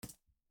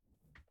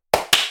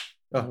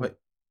Oh, wait.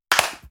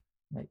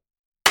 Wait.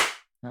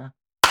 Huh?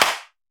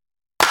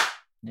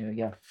 There we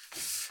go.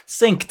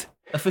 Synced.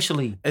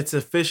 Officially. It's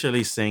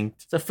officially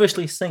synced. It's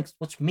officially synced,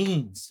 which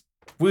means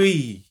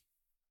We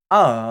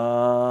are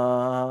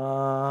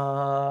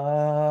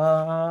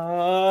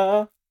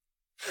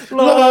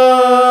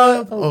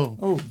live.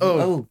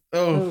 Oh,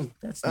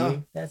 that's Ah.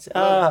 new. That's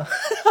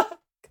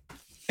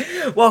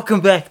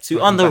Welcome back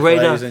to On the back,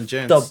 Radar, ladies and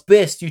gents. the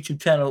best YouTube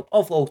channel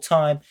of all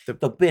time, The-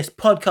 the best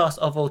podcast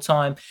of all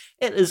time.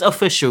 It is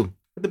official.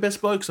 the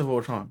best blokes of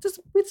all time.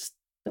 We're just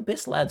the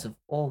best lads of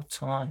all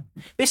time.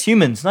 Best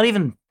humans, not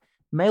even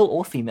male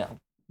or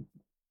female.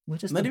 We're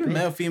just Not the even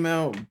best. male,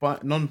 female,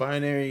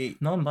 non-binary,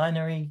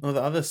 Non-binary. or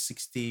the other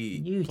 60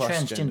 You plus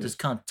transgenders genders.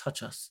 can't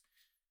touch us.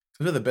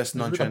 We're the best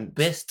We're the non-trans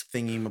best-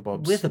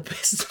 thingy-mabobs. We're the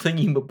best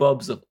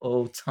thingy-mabobs of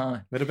all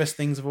time. We're the best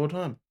things of all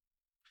time.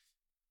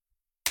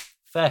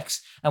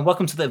 Facts. And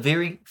welcome to the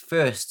very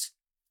first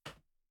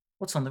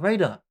What's on the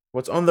Radar?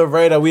 What's on the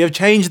radar? We have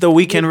changed the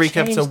weekend We've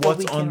recap to changed the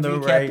what's on weekend the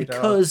recap radar.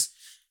 because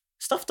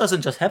stuff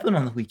doesn't just happen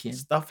on the weekend.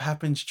 Stuff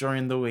happens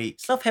during the week.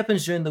 Stuff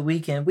happens during the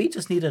weekend. We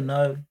just need to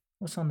know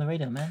what's on the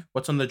radar, man.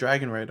 What's on the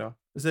Dragon radar?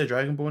 Is there a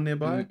Dragon Ball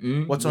nearby?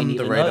 Mm-mm, What's we on need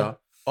the to radar? know.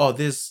 Oh,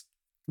 there's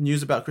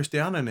news about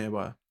Cristiano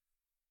nearby.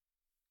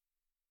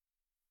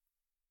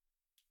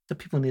 The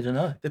people need to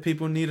know. The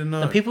people need to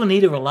know. The people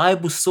need a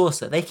reliable source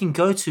that they can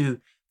go to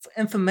for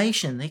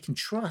information they can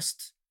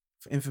trust.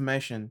 For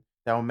information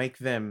that will make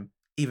them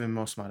even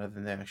more smarter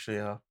than they actually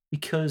are.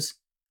 Because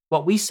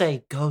what we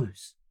say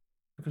goes.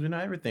 Because we know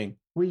everything.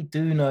 We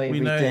do know everything.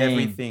 We know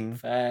everything.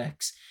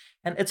 Facts.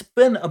 And it's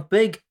been a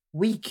big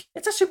week.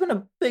 It's actually been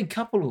a big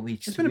couple of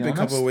weeks. It's to been a be big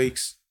couple of honest.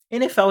 weeks.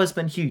 NFL has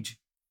been huge.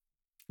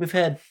 We've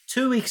had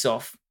 2 weeks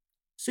off.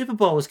 Super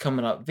Bowl is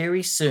coming up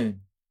very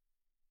soon.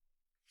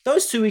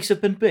 Those 2 weeks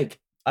have been big.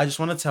 I just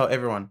want to tell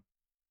everyone,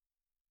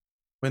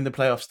 when the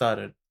playoffs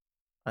started,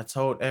 I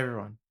told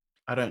everyone,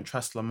 I don't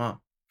trust Lamar.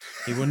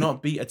 He will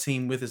not beat a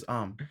team with his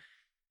arm.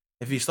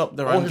 If he stopped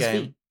the Or run his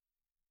game. feet.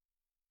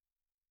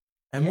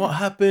 And Yeah. what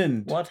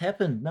happened? What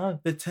happened? No.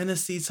 The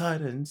Tennessee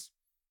Titans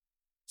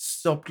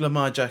stopped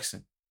Lamar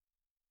Jackson.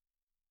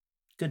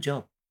 Good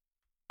job.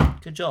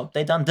 Good job.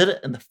 They done did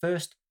it in the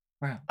first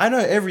round. I know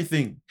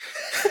everything.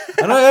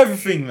 I know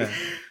everything, man.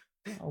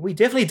 We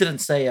definitely didn't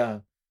say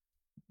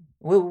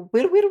where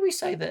did we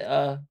say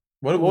that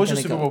What we're was your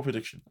gonna Super go. Bowl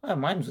prediction?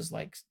 mine was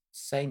like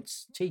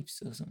Saints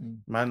Chiefs or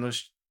something. Mine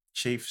was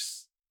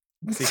Chiefs.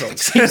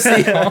 Seahawks. Chiefs,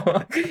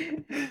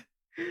 Seahawks.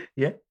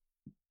 Yeah.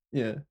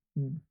 Yeah.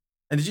 Mm.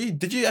 And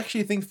did you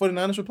actually think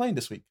 49ers were playing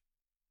this week?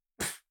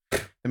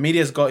 The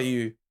media's got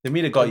you. The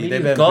media got you. They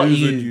media got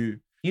bamboozled you. you.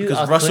 You Because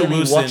are Russell clearly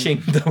Wilson- watching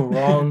the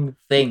wrong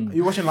thing. Are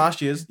you watching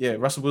last year's? Yeah,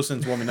 Russell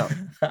Wilson's warming up.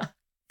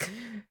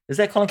 Is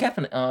that Colin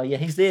Kaepernick? Oh yeah,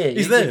 he's there.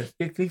 He's there.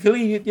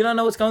 You don't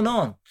know what's going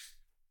on.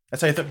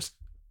 That's how he throws.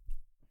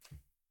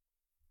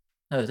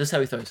 No, this is how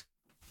he throws.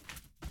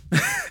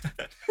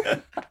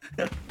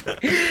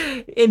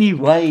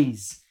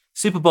 Anyways,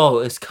 Super Bowl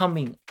is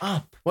coming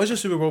up. What's your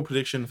Super Bowl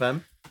prediction,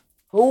 fam?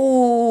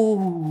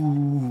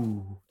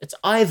 Oh, it's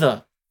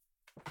either.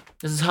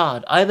 This is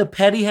hard. Either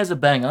Patty has a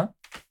banger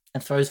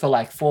and throws for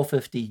like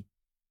 450,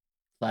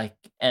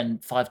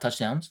 and 5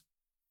 touchdowns,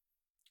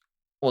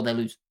 or they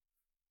lose.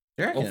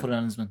 You Or reckon?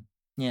 49ers win.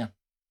 Yeah.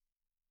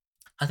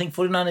 I think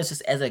 49ers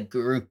just as a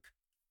group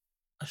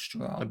are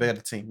strong. A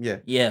better team, yeah.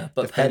 Yeah,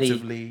 but Patty.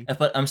 Defensively,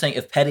 But I'm saying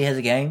if Patty has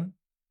a game,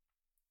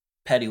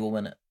 Patty will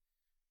win it.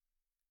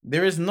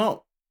 there's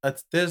not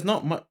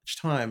much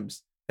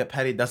times that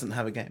Patty doesn't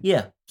have a game.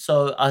 Yeah.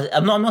 So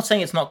I'm not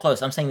saying it's not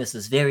close. I'm saying this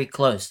is very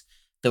close.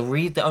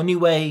 The only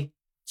way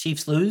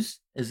Chiefs lose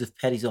is if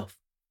Patty's off.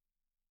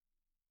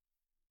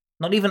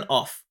 Not even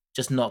off,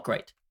 just not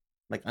great.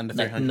 Like under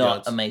Like 300 not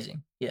yards.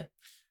 amazing. Yeah.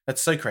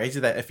 That's so crazy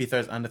that if he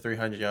throws under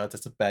 300 yards,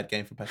 that's a bad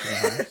game for Patrick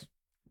Mahomes.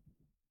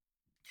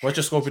 What's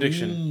your score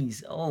prediction?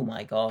 Jeez. Oh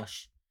my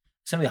gosh.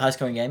 It's gonna be a high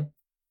scoring game.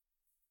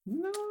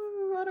 No,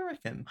 I don't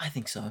reckon. I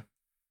think so. I What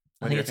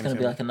do think you it's reckon going to it's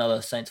be gonna like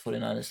another Saints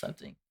 49ers type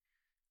thing.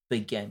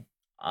 Big game.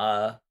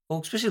 Well,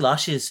 especially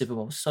last year's Super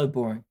Bowl was so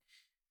boring.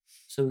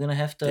 So we're going to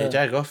have to. Yeah,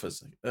 Jared Goff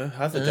was like,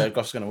 I thought Jared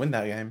Goff's going to win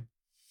that game.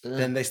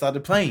 Then they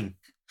started playing.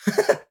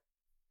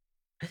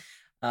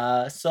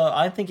 So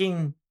I'm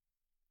thinking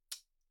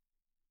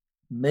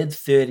mid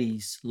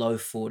 30s, low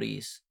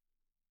 40s,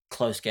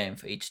 close game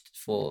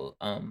for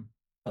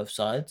both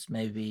sides.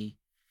 Maybe,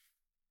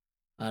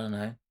 I don't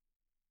know,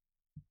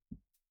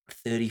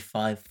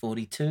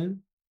 35-42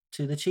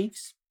 to the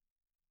Chiefs.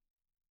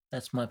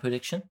 That's my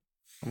prediction.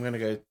 I'm going to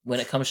go When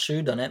it comes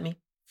true, don't at me.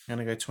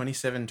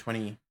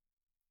 27-20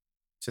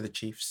 to the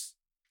Chiefs.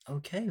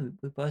 Okay,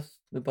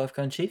 we're both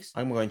going Chiefs.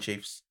 I'm going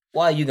Chiefs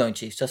Why are you going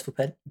Chiefs? Just for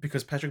Patty?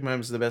 because Patrick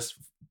Mahomes is the best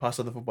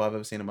passer of the football I've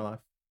ever seen in my life.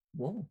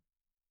 Whoa,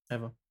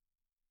 Ever.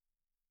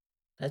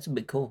 that's a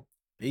big call.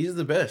 He's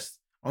the best.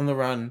 On the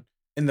run,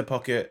 in the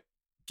pocket,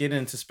 get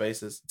into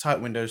spaces, tight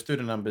windows, through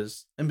the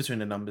numbers, in between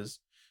the numbers,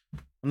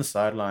 on the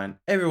sideline,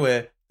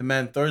 everywhere. The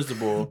man throws the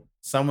ball.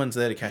 Someone's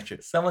there to catch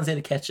it. Someone's there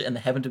to catch it, and they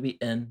happen to be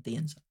in the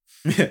end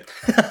Yeah.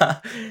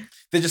 zone.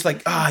 They're just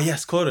like,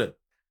 yes, caught it.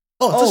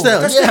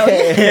 touchdown.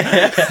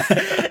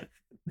 Yeah.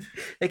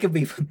 It could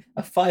be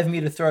a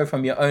 5-meter throw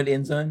from your own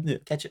end zone. Yeah.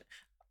 Catch it.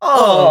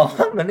 Oh,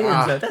 on the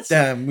end zone.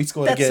 Damn, we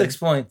scored That's again. 6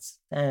 points.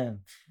 Damn.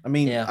 I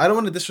mean, Yeah. I don't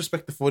want to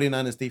disrespect the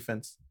 49ers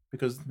defense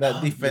because that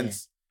No,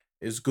 defense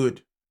is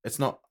good. It's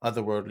not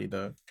otherworldly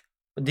though.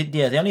 But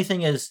the only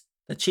thing is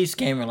the Chiefs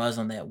game relies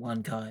on that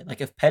one guy.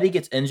 Like if Petty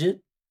gets injured,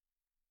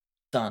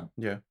 done.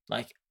 Yeah.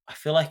 Like I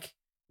feel like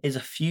there's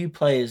a few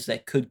players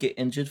that could get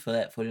injured for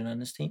that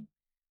 49ers team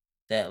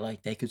that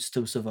like they could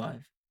still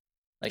survive.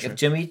 Like True. if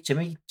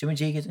Jimmy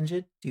G gets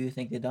injured, do you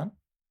think they're done?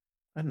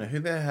 I don't know who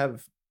they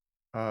have.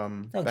 They'll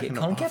Back get in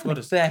Colin I forgot Kaepernick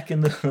his- back in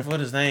I the forgot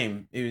his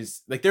name. It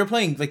was like they were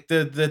playing like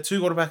the two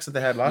quarterbacks that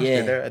they had last year.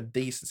 Yeah. They're a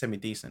decent,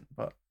 semi-decent,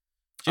 but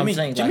I'm Jimmy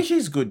saying, Jimmy like,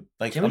 G's good.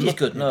 Like Jimmy I'm G's not-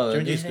 good. yeah, No,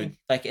 Jimmy do you G's think- good.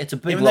 Like it's a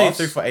big Even though he loss.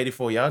 threw for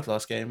 84 yards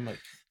last game, like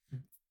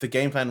the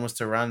game plan was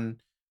to run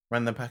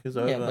the Packers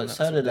over. Yeah, and but that's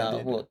so what did they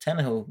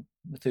Tannehill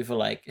threw for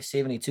like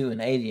 72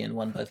 and 80 and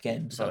won both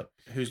games. So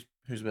But who's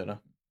better?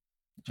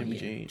 Jimmy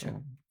G. true.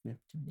 or- yeah.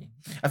 Jimmy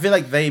G. I feel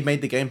like they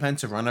made the game plan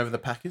to run over the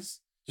Packers.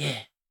 Yeah.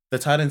 The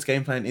Titans'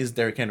 game plan is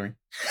Derrick Henry.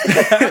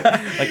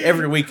 Like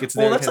every week, it's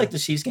Well, Derrick that's like Henry. the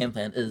Chiefs' game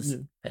plan is Yeah.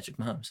 Patrick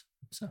Mahomes.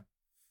 So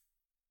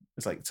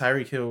It's like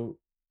Tyreek Hill,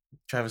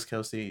 Travis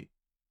Kelsey,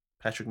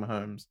 Patrick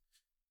Mahomes.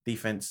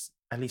 Defense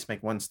at least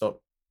make one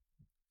stop.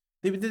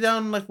 They're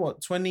down like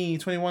what 20,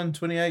 21,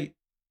 28,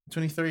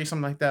 23,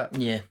 something like that.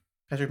 yeah,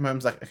 Patrick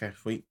Mahomes like, okay,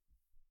 sweet.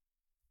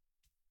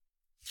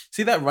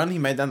 See that run he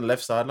made down the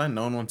left sideline?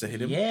 No one wanted to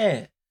hit him.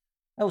 yeah,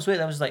 that was weird.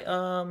 That was like,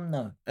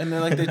 no. And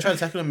then like they tried to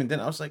tackle him, and then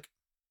I was like,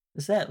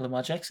 Is that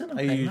Lamar Jackson?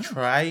 are you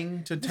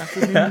trying to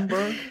tackle him,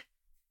 bro?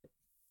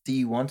 Do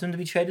you want him to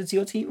be traded to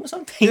your team or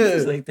something? Yeah.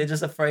 It's like they're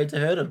just afraid to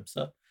hurt him.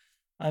 So,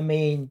 I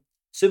mean,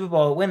 Super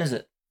Bowl. When is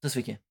it? This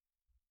weekend.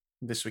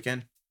 This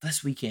weekend.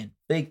 This weekend,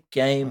 big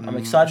game. I'm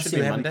It excited to should see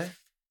be what happens. Monday.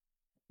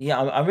 Yeah,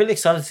 I'm really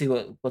excited to see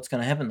what's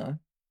going to happen though.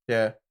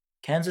 Yeah.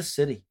 Kansas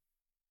City.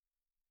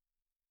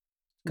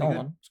 It's Go gonna be good.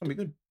 on. It's gonna be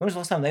good. When was the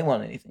last time they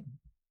won anything?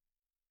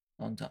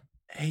 Long time.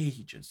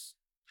 Ages.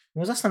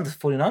 When was the last time the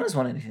 49ers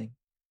won anything?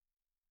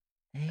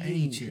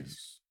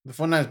 Ages. The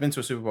 49ers been to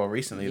a Super Bowl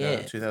recently though,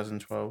 Yeah.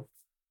 2012.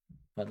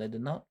 But they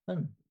did not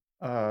win.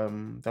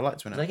 The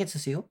lights went Did they out. get to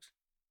Seahawks?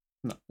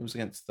 No, it was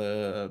against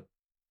the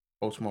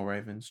Baltimore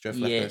Ravens. Joe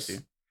Flacco. Yes. too.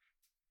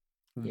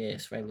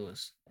 Yes, Ray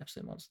Lewis.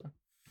 Absolute monster.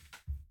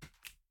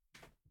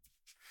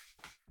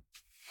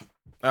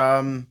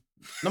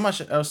 Not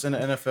much else in the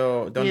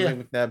NFL. Yeah.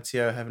 Donovan McNabb,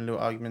 Tio having little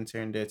arguments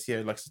here and there.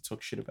 Tio likes to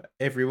talk shit about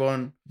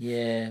everyone.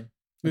 Yeah.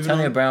 Moving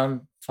Antonio on.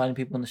 Brown finding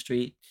people on the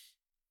street.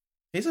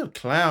 He's a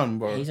clown,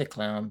 bro. He's a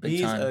clown. Big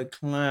He's time. a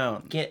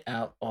clown. Get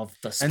out of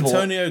the sport.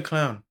 Antonio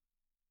Clown.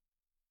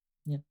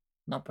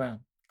 Not Brown.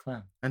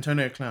 Clown.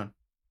 Antonio Clown.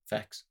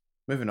 Facts.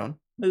 Moving on.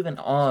 Moving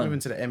on. Moving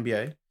to the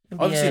NBA. NBA.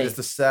 Obviously, there's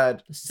the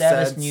sad, The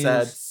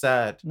saddest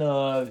sad news.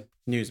 No.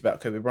 news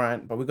about Kobe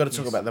Bryant, but we've got to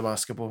talk Yes. about the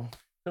basketball.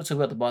 Let's talk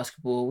about the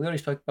basketball. We already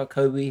spoke about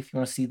Kobe. If you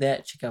want to see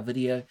that, check our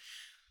video.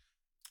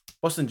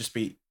 Boston just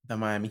beat the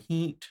Miami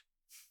Heat.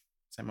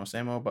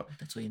 Same old, but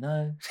That's all you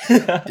know.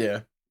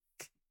 yeah.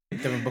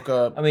 Devin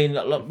Booker, I mean,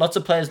 lots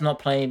of players not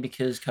playing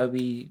because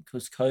Kobe.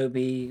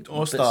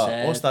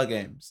 All-Star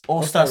games.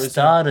 All-Star is-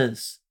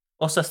 starters.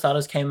 All-Star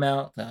starters came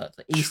out. The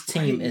East Trae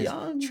team is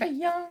Young. Trae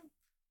Young.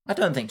 I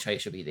don't think Trae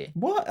should be there.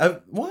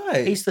 What?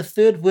 Why? He's the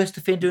third worst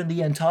defender in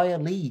the entire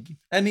league.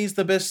 And he's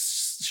the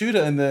best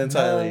shooter in the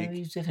entire No, league.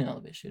 he's definitely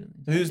not the best shooter. in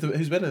the entire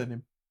Who's better than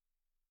him?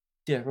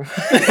 Yeah,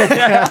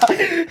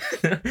 right.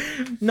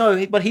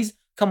 No, but he's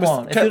come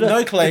on. If you're the-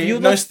 no Clay, if you're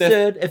no the Steph.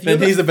 third- if you're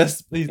Then he's the- the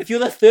best. if you're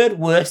the third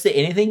worst at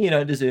anything, you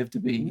don't deserve to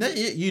be. No,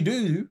 you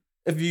do.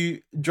 If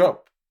you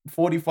drop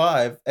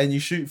 45 and you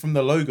shoot from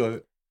the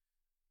logo,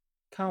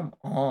 Come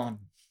on.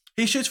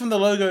 he shoots from the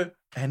logo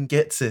and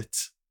gets it.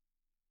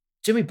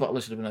 Jimmy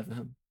Butler should have been over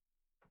him.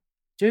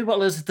 Jimmy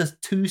Butler's the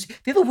two.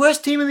 They're the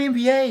worst team in the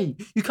NBA.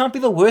 You can't be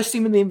the worst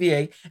team in the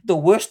NBA, the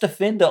worst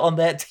defender on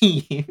that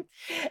team,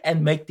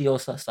 and make the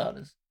All-Star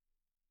starters.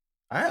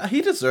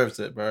 He deserves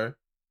it, bro.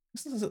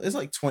 It's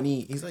like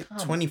 20. He's like Come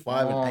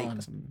 25 and 8 on.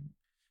 or something.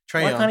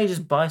 Trae Why Young. can't he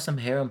just buy some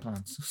hair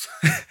implants?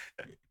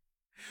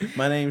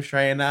 My name's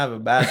Trey and I have a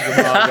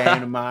basketball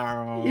game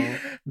tomorrow.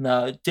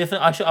 No,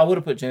 definitely. I would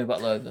have put Jimmy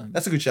Butler over him.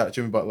 That's a good shout,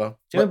 Jimmy Butler.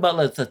 Jimmy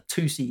Butler's the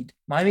 2 seed.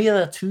 Miami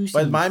are the 2 seed.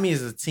 But Miami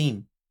is a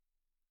team.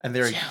 And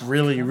they're Yeah, a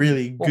really,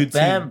 really Well, good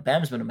team.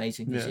 Bam's been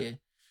amazing this Yeah. year.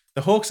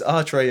 The Hawks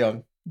are Trey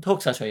Young.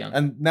 Talk such a young.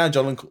 And now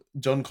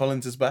John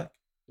Collins is back.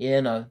 Yeah,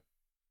 no.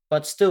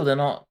 But still, they're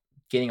not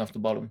getting off the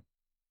bottom.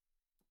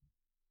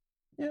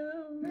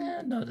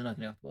 Yeah. No, they're not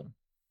getting off the bottom.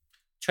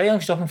 Trae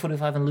Young's dropping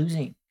 45 and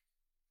losing.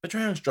 But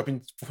Trey Young's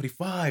dropping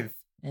 45.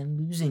 And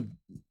losing.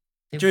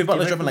 Jimmy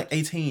Butler's They're dropping like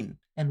very 18. good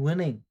and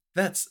winning.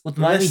 That's With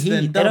Miami less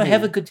than Heat. They don't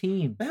have a double. good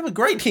team. They have a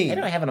great team. They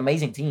don't have an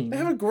amazing team. They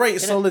have a great, They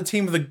don't- solid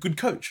team with a good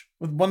coach,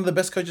 with one of the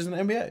best coaches in the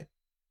NBA.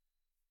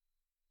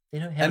 They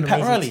don't have And an Pat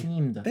amazing Riley.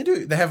 team, though. They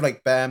do. They have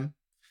like Bam.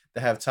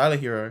 They have Tyler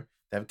Hero.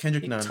 They have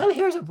Kendrick Nunn. Tyler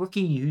Hero's a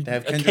rookie who They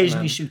have Kendrick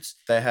occasionally Nunn. shoots.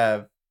 They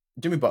have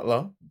Jimmy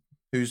Butler,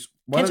 who's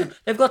one Kendrick,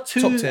 of they've got top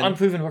 2 10.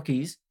 unproven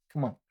rookies.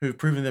 Come on. who've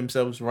proven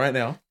themselves right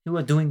now. Who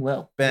are doing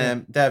well. Yeah.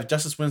 Bam. They have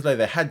Justice Winslow.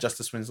 They had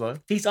Justice Winslow.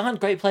 These aren't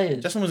great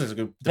players. Justin Winslow's a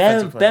good Bam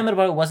defensive player.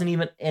 Adebayo wasn't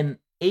even in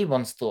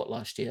anyone's thought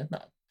last year. No.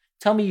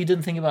 Tell me you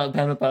didn't think about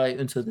Bam Adebayo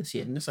until this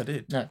year. Yes, I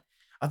did. No.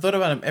 I thought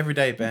about him every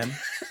day, Bam.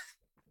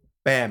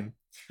 Bam.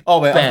 Oh,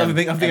 wait. Bam. I'm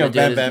thinking And of the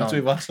dude Bam is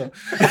Bam gone. Tuivasa.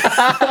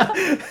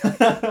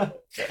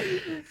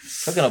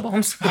 Talking about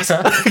bombs.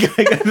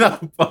 No,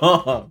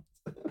 bomb.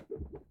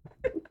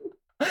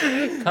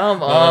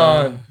 Come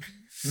on.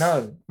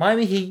 No.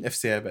 Miami Heat.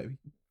 FCA, baby.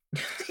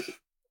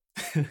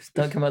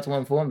 Don't come out to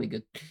 1-4 and be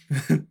good.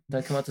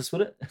 Don't come out to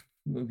split it.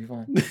 We'll be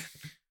fine.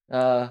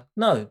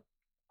 No.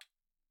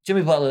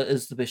 Jimmy Butler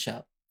is the best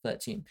shout for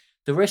that team.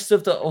 The rest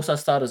of the All-Star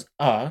starters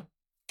are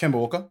Kemba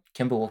Walker.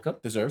 Kemba Walker.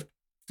 Deserved.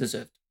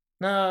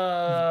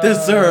 No.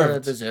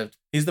 Deserved. Deserved.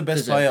 He's the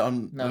best Deserved. player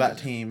on No, that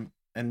deserved. team.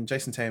 And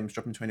Jason Tatum's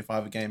dropping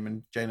 25 a game,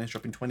 and Jalen's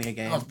dropping 20 a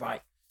game. Oh,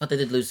 right. But they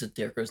did lose to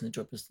Derrick Rose and the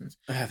Detroit Pistons.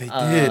 They did.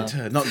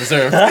 Not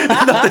deserved.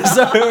 Not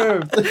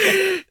deserved.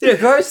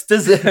 Derrick Rose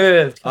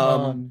deserved.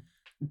 Come on.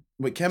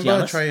 With Kemba,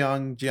 Giannis? Trae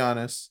Young,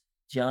 Giannis,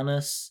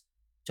 Giannis,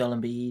 Joel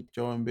Embiid,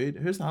 Joel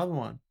Embiid. Who's the other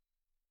one?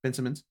 Ben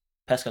Simmons.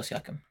 Pascal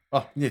Siakam.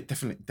 Oh, yeah,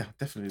 definitely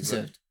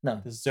Deserved. No.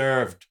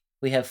 Deserved.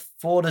 We have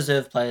 4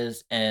 deserved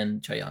players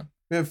and Trae Young.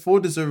 We have 4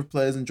 deserved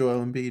players in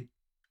Joel Embiid.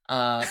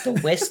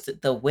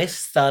 The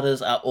West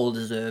starters are all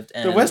deserved.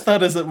 And The West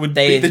starters that would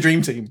they- beat the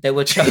dream team. They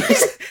were chosen.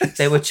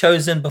 They were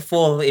chosen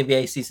before the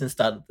NBA season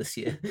started this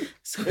year.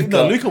 So we No,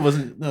 got Luca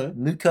wasn't. No,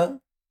 Luka.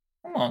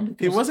 Come on,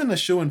 Luka he wasn't a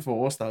shoo-in for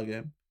All-Star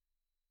game.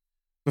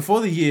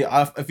 Before the year,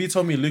 if you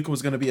told me Luca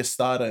was going to be a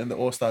starter in the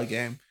All-Star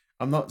game,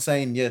 I'm not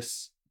saying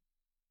yes.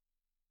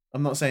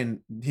 I'm not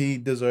saying he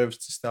deserves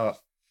to start.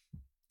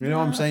 You know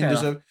what I'm saying? fair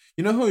Deserve.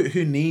 You know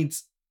who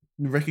needs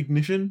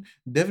recognition?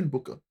 Devin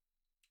Booker.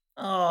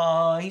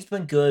 Oh, he's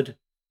been good.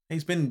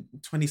 He's been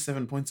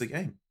 27 points a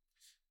game.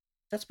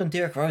 That's been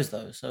Derrick Rose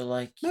though. So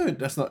like, No,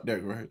 that's not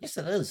Derrick Rose. yes,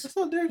 it is. That's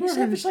not Derrick He's Rose.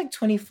 averaged like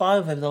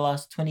 25 over the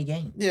last 20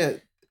 games. Yeah.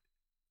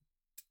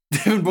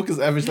 Devin Booker's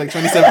averaged like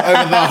 27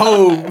 over the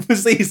whole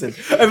season.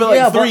 Over like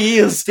Yeah, 3 but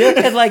years. Derrick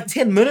had like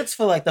 10 minutes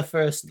for like the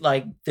first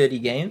like 30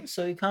 games,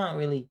 so he can't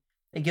really.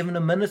 They're giving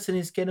him minutes and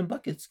he's getting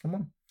buckets. Come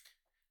on.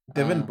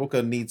 Devin Uh,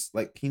 Booker needs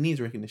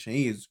recognition.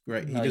 He is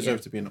great. He No,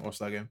 deserves yeah. to be in an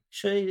All-Star game.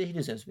 Sure, he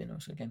deserves to be in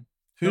also game.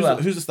 Who's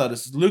else? the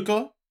starters?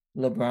 Luca,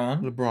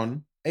 LeBron,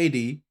 LeBron,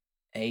 AD,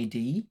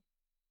 AD.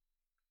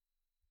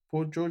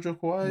 Paul George or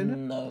Kawhi in it?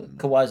 No,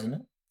 Kawhi's in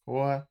it.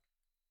 Kawhi.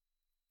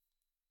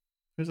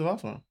 Who's the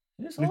last one?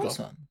 Who's the Luka. last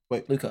one?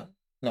 Wait. Luca.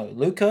 No,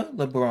 Luca,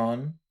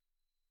 LeBron,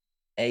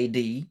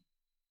 AD,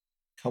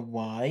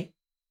 Kawhi,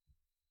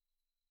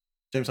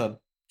 James Harden.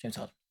 James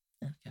Harden.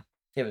 Yeah, okay.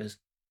 There it is.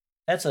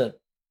 That's a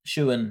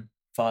shoe-in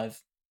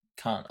 5.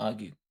 Can't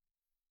argue.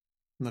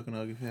 I'm not gonna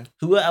argue here.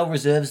 Who are our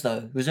reserves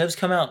though? Reserves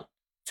come out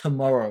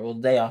tomorrow or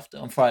the day after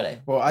on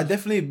Friday. Well, I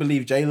definitely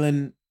believe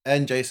Jalen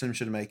and Jason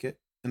should make it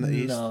in the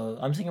East. No,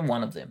 I'm thinking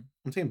one of them.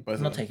 I'm taking both I'm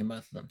of not them. taking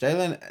both of them.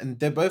 Jalen, and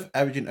they're both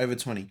averaging over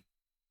 20.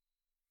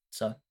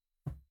 So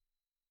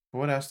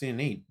What else do you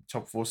need?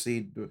 Top 4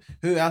 seed.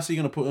 Who else are you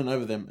gonna put in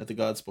over them at the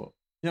guard spot?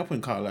 You're not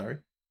putting Kyle Lowry.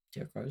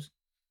 Derrick Rose.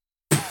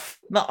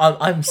 No,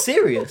 I'm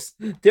serious.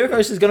 Derrick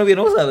Rose is going to be an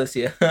All-Star this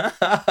year.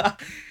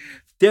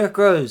 Derrick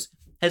Rose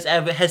has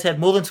had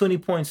more than 20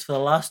 points for the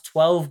last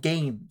 12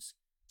 games.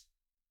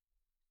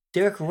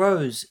 Derrick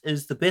Rose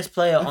is the best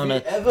player on a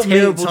terrible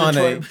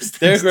Detroit Pistons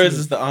Derrick Rose team.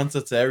 is the answer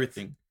to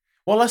everything.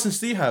 What license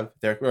do you have?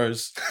 Derrick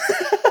Rose.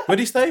 Where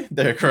do you stay?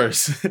 Derrick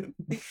Rose.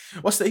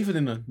 What's the even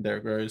in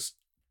Derrick Rose?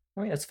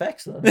 I mean, that's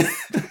facts though.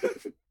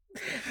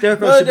 Derrick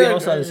Rose should be an Derrick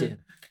All-Star Rose. this year.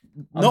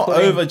 I'm Not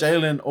putting- over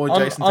Jalen or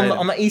Jason Tatum.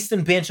 On the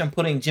Eastern bench, I'm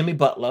putting Jimmy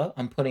Butler.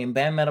 I'm putting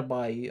Bam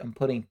Adebayo. I'm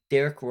putting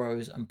Derrick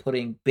Rose. I'm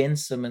putting Ben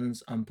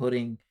Simmons. I'm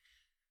putting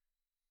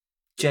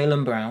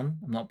Jaylen Brown.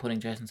 I'm not putting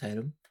Jason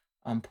Tatum.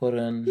 I'm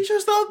putting You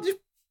chose the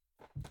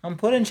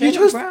Jaylen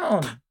chose-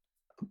 Brown.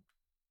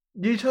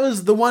 you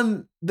chose the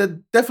one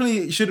that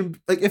definitely shouldn't,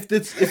 like, if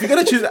you're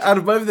gonna choose out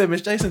of both of them,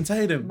 it's Jason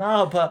Tatum.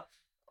 Nah, but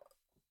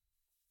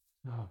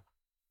Oh.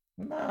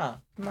 nah.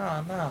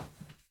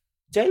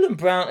 Jaylen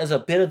Brown is a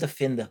better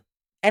defender,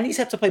 and he's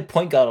had to play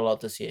point guard a lot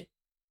this year.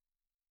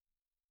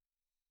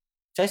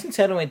 Jason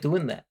Tatum ain't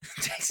doing that.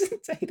 Jason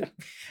Tatum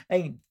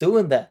ain't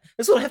doing that.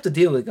 That's what I have to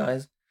deal with,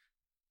 guys.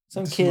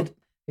 Some It's kid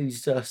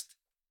who's just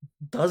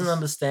doesn't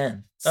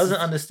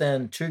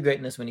understand true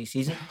greatness when he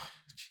sees it.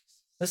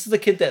 This is the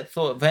kid that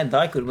thought Van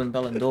Dijk would win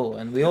Ballon d'Or,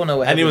 and we all know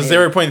what And he happened was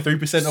here.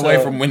 0.3% away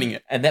So- from winning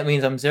it. And that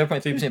means I'm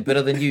 0.3%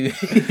 better than you.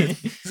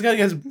 This guy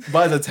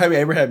buys a Tammy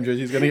Abraham jersey.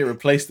 He's gonna get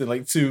replaced in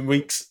like 2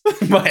 weeks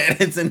by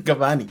Edinson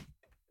Cavani.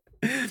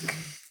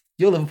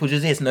 Your Liverpool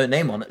jersey has no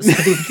name on it. So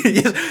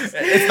Yes,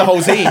 it's the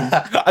whole team.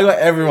 I got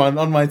everyone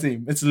on my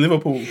team. It's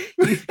Liverpool.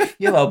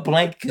 you have a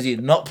blank because you're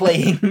not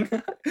playing.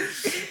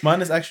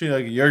 Mine is actually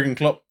like Jurgen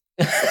Klopp.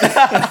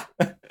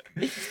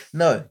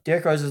 No,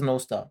 Derrick Rose is an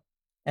all-star.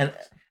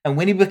 And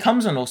when he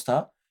becomes an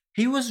all-star,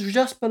 he was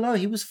just below.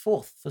 He was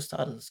 4th for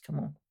starters. Come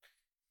on.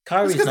 That's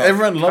Kyrie's because not.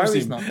 everyone loves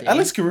Kyrie's him. not there.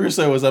 Alex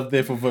Caruso was up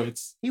there for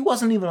votes. He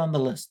wasn't even on the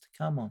list.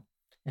 Come on.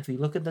 If you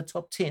look at the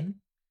top 10,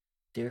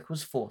 Derek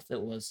was fourth.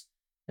 It was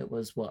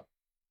what?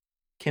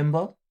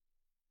 Kimber.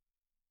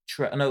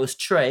 No, it was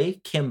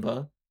Trey,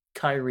 Kimber,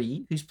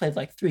 Kyrie, who's played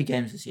like 3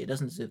 games this year,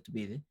 doesn't deserve to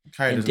be there.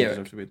 Kyrie and doesn't Derek.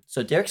 deserve to be.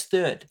 So Derek's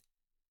third.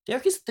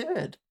 Derek is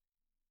third.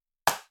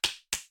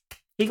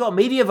 He got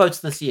media votes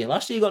this year.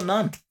 Last year he got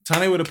none.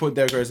 Tony would have put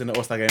Derrick Rose in the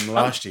All-Star game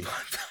last year.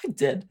 I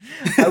did.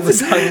 I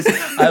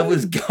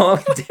was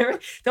going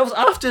Derek. That was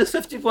after his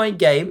 50-point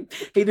game.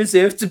 He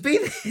deserved to be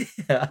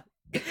there.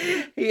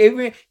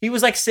 He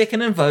was like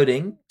second in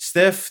voting.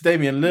 Steph,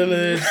 Damian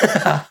Lillard.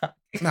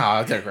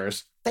 Nah, Derrick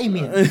Rose.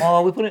 Damian.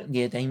 Oh, we put it.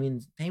 Yeah,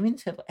 Damian's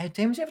have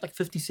like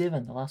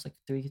 57 the last like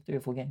three or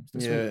 4 games.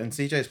 This Yeah, week. and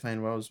CJ's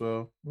playing well as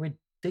well.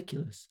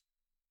 Ridiculous.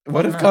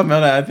 What if no.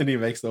 Carmelo Anthony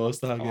makes the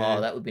All-Star game?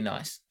 Oh, that would be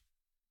nice.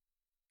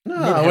 No,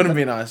 Never it wouldn't happened.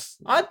 be nice.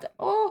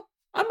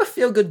 I'm a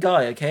feel good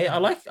guy. Okay, I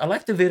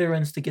like the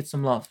veterans to get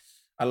some love.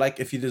 I like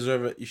if you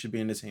deserve it, you should be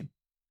in the team.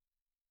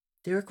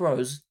 Derrick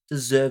Rose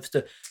deserves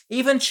to.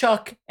 Even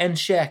Chuck and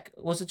Shaq.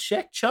 Was it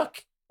Shaq,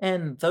 Chuck,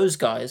 and those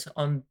guys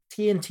on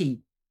TNT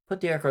put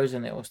Derrick Rose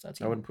in their All-Star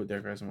team? I wouldn't put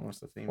Derrick Rose in the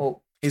All-Star team.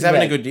 Well, He's too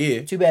having bad. a good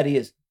year. Too bad he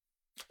is.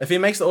 If he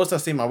makes the All-Star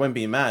team, I wouldn't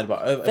be mad.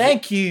 But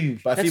Thank you.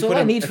 But if That's you all put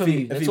I him, need if from you-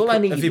 you. if That's you all I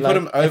put- need. If you like, put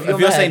him over, if you're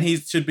you're mad- saying he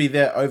should be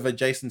there over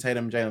Jason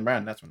Tatum, Jaylen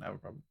Brown, that's when I have a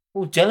problem.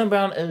 well, Jaylen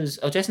Brown is.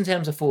 Oh, Jason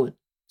Tatum's a forward.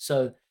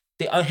 So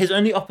his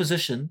only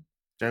opposition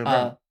Jaylen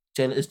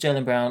Brown. is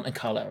Jaylen Brown and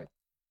Kyle Lowry,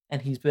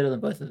 and he's better than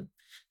both of them.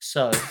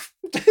 So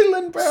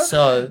Jaylen Brown.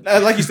 so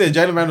Like you said,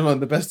 Jaylen Brown is one of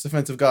the best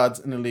defensive guards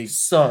in the league.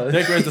 so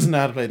Derrick Rose doesn't know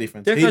how to play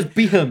defense. Derrick Rose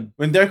beat him.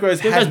 When Derrick Rose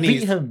Derrick had Rose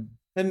knees, beat him.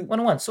 and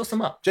 1-on-1. Source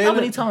them up. How Jaylen-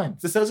 many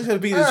times? the Celtics have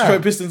beat the Ah.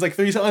 Detroit Pistons like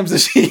 3 times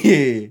this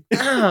year.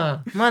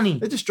 Money.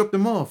 They just dropped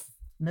them off.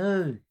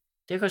 No.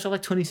 Derrick Rose shot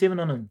like 27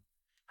 on him.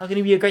 How can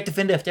he be a great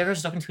defender if Derrick Rose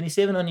is dropping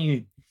 27 on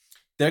you?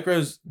 Derrick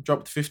Rose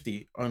dropped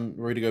 50 on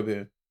Rudy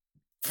Gobert.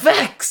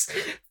 Facts.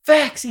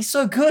 He's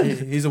so good.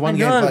 He's a I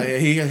one-game know. player.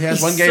 He has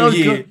He's 1 game so a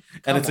year, good.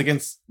 and Come it's on.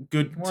 against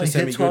good Come to on, he's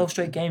had 12 semi-good.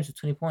 straight games with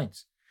 20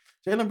 points.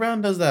 Jaylen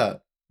Brown does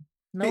that.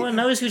 No He- one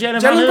knows who Jaylen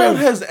Jaylen Brown Brown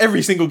is. has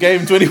every single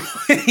game 20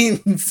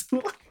 points.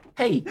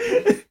 Hey.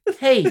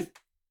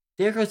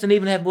 Derrick Rose didn't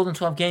even have more than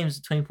 12 games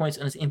with 20 points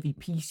in his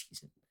MVP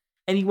season.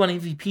 And he won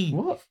MVP.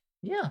 What?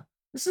 Yeah.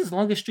 This is the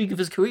longest streak of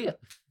his career.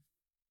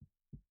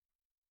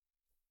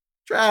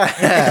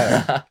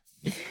 Trash.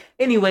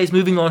 Anyways,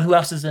 moving on. Who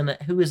else is in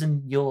it? Who is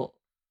in your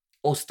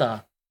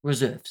All-Star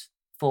reserves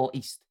for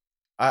East?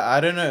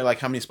 I don't know like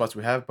how many spots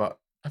we have, but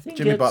I think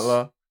Jimmy it's-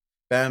 Butler,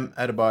 Bam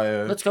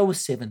Adebayo, Let's go with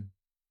 7.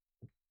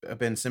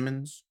 Ben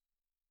Simmons,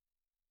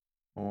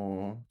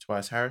 or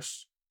Tobias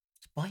Harris,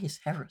 Tobias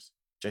Harris.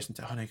 Jason.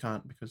 Oh, no, you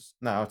can't because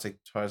no, I'll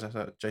take Tobias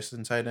Harris,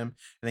 Jason Tatum,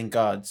 and then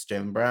guards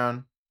Jaylen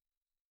Brown,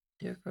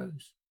 Derrick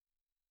Rose.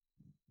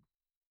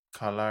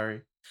 Kyle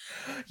Lowry.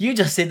 You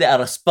just said that out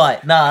of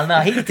spite.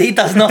 Nah. He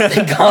does not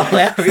think Kyle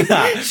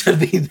Lowry should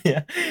be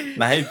there.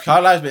 Nah,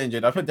 Kyle Lowry's been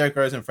injured. I put Derrick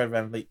Rose and Fred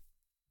VanVleet.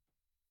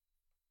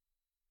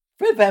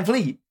 Fred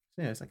VanVleet.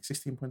 Yeah, it's like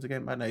 16 points a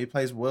game. I don't know he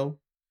plays well.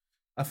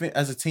 I think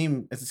as a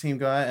team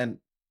guy, and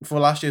for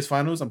last year's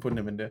finals, I'm putting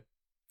him in there.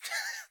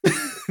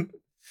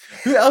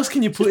 Who else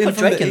can you put Just in put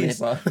from Drake the in there, East?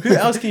 bro. Who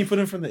else can you put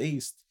in from the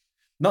East?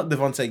 Not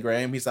Devontae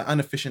Graham. He's an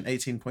inefficient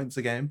 18 points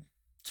a game.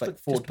 It's like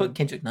Just put 4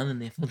 Kendrick Nunn in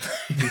there.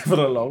 for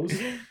the lows. Who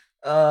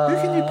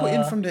can you put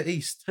in from the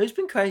East? Who's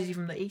been crazy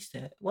from the East?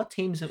 What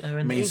teams are I in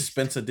the mean, East?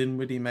 Spencer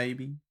Dinwiddie,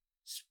 maybe.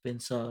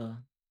 Spencer.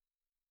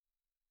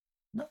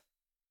 No,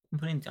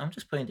 I'm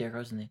just putting Derrick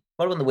Rose in there.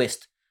 What about the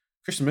West?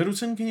 Chris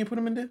Middleton, can you put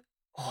him in there?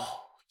 Oh,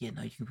 yeah,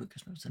 no, you can put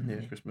Chris Middleton in Yeah,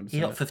 there. Chris He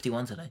Middleton. got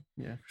 51 today.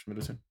 Yeah, Chris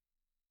Middleton.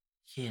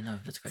 Yeah, no,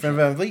 that's great. Fred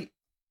VanVleet.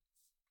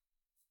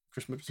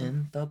 Chris Middleton.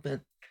 In the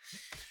bed.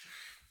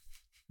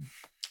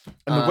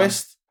 In the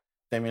West,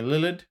 Damian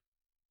Lillard,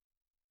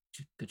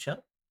 Good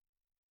shout.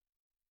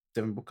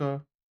 Devin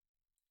Booker,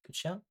 Good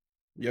shout.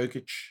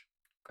 Jokic,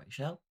 Great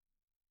shout.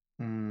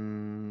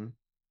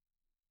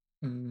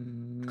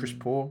 Chris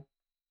Paul.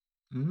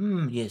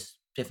 Yes,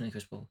 definitely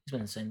Chris Paul. He's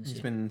been insane this He's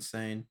year. been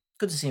insane.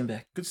 Good to see him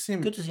back. Good to see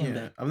him. Good to see him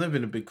back. I've never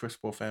been a big Chris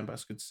Paul fan, but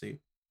it's good to see.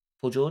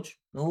 Paul George.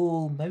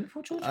 Oh, maybe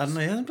Paul George. I don't know.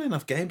 He hasn't played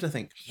enough games, I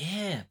think.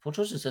 Yeah, Paul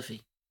George is iffy.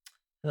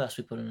 Who else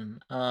we put in?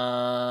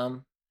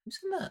 Who's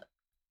in that?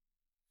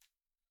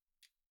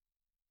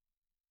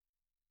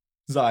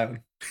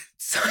 Zion.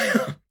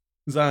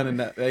 Zion and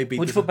that. They beat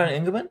Would you put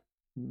Brandon Ingerman?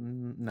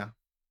 No.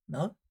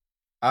 No.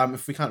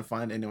 If we can't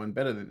find anyone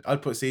better than,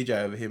 I'd put CJ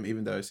over him,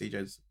 even though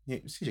CJ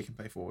can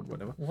play forward,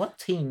 whatever. What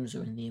teams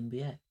are in the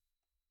NBA?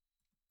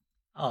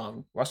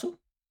 Oh, Russell.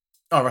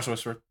 Oh, Russell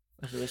Westbrook.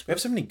 Russell We Westbrook.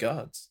 have so many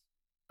guards.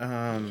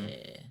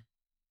 Yeah.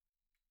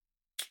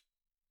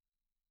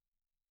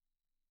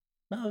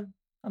 No,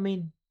 I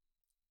mean,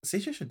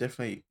 CJ should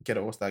definitely get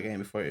an All-Star game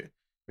before he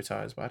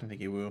retires, but I don't think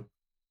he will.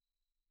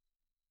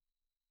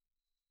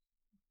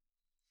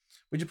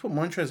 Would you put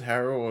Montrezl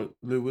Harrell or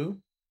Lou Will?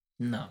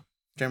 no,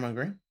 Draymond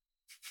Green?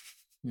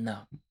 no.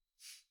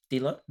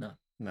 D'Lo? No,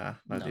 Nah,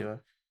 No. no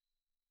dealer.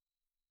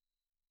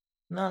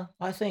 no.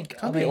 I think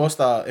Can't be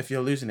All-Star if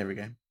you're losing every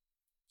game.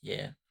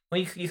 yeah. Well,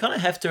 you kind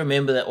of have to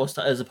remember that All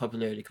Star is a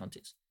popularity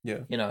contest. Yeah.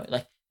 You know,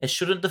 like it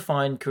shouldn't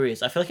define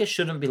careers. I feel like it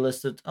shouldn't be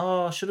listed.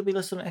 Oh, should it be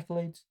listed on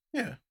accolades?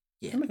 Yeah.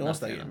 Yeah, They make an no,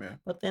 All-Star fair game, enough. yeah.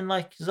 But then,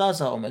 like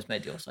Zaza almost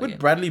made the All Star Would game.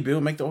 Bradley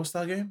Beal make the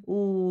All-Star game?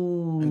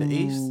 Ooh, in the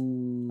East?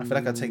 I feel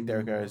like I'd take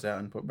Derek Rose out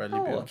and put Bradley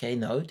Oh, Beal. okay,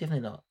 no,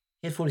 definitely not.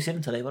 He had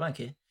 47 today, but I don't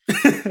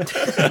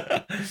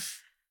care.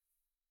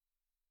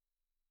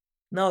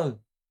 No,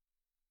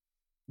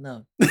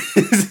 no.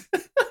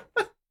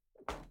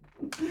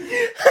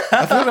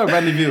 I feel about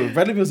Bradley Beal.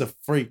 Bradley Beal's a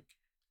freak.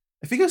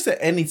 If he goes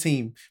to any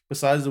team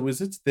besides the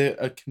Wizards, they're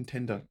a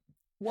contender.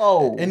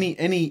 Whoa, Any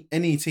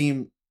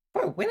team.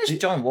 bro. When is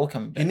John Wall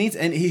coming He back? needs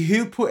and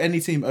he'll put any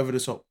team over the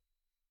top.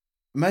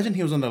 Imagine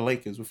he was on the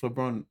Lakers with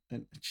LeBron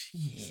and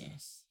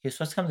Yes, he was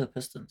supposed to come to the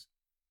Pistons.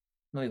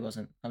 No, he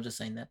wasn't. I'm just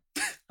saying that.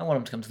 I want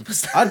him to come to the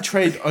Pistons. I'd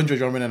trade Andre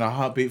Drummond in a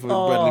heartbeat for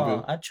Bradley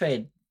Beal. I'd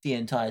trade the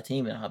entire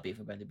team in a heartbeat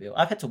for Bradley Beal.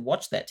 I've had to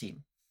watch that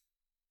team.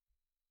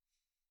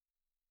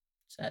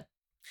 Sad.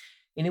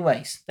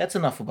 Anyways, that's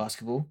enough for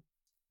basketball.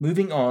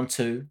 Moving on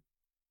to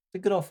the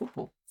good old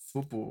football.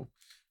 Football.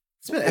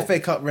 It's been an FA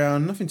Cup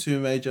round, nothing too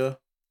major.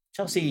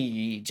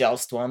 Chelsea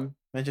joust won.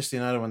 Manchester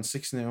United won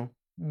 6-0.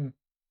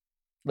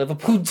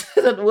 Liverpool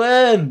didn't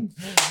win.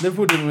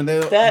 Liverpool didn't win.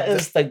 That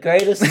is the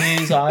greatest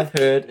news I've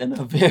heard in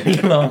a very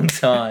long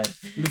time.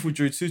 Liverpool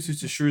drew 2-2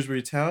 to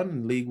Shrewsbury Town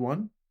in League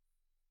One.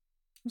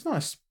 It was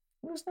nice.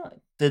 What was that?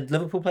 Did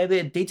Liverpool play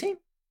their D team?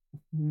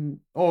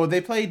 Oh,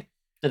 they played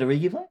Did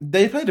Origi play?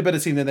 a better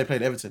team than they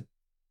played Everton.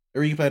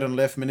 Origi played on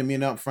left,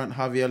 Minamino up front,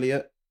 Harvey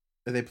Elliott.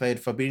 They played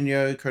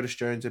Fabinho, Curtis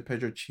Jones, and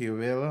Pedro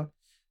Chilwell.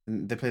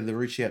 And they played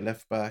Larouci at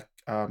left back,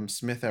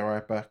 Smith at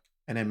right back,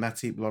 and then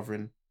Matip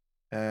Lovren.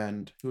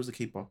 And who was the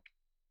keeper?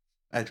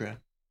 Adrian.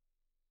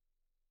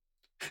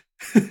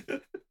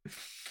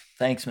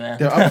 Thanks, man.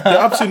 They're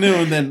up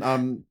 2-0, and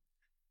then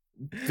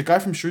the guy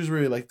from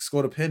Shrewsbury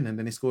scored a pin, and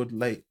then he scored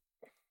late.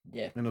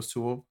 Yeah. And it was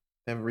 2-0.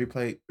 They have a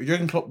replay.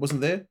 Jurgen Klopp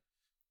wasn't there.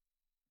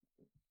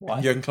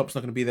 Why? Jurgen Klopp's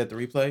not going to be there at the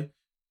replay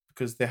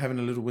because they're having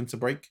a little winter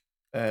break.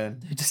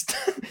 And They just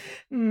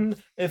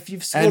if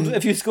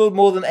you've scored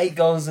more than 8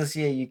 goals this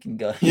year, you can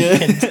go.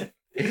 Yeah.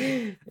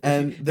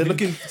 And they're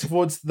looking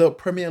towards the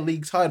Premier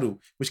League title,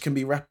 which can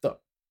be wrapped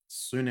up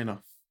soon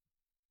enough.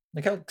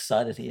 Look how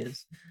excited he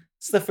is.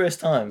 It's the first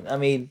time. I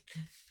mean,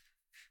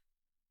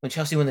 when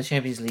Chelsea win the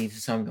Champions League, this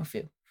is how I'm gonna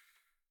feel.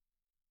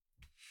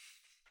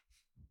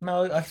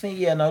 No, I think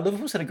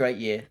Liverpool's had a great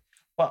year,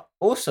 but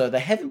also they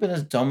haven't been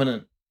as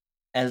dominant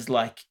as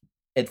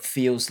it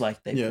feels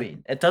like they've Yeah.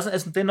 been. They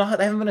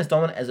haven't been as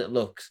dominant as it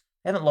looks.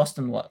 They haven't lost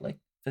in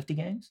 50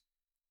 games?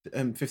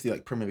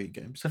 50 Premier League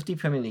games. 50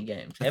 Premier League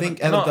games. I think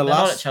they're out of the they're not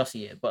at last- Chelsea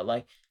yet,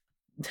 but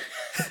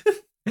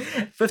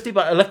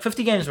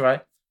 50 games,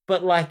 right?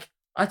 But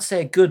I'd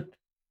say a good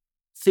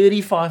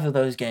 35 of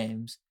those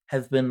games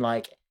have been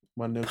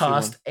 1-0,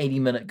 past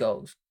 80-minute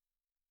goals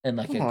in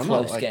a Come on,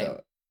 close not game.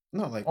 that.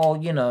 Not Or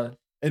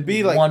it'd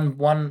be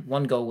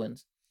one goal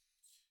wins.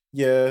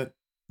 yeah.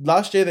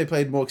 Last year they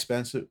played more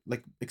expansive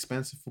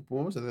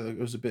football, so it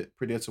was a bit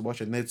prettier to watch,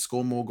 and they'd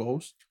score more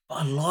goals.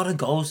 But a lot of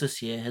goals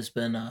this year has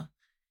been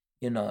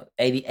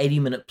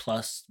 80-minute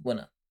plus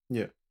winner.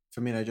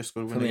 Firmino just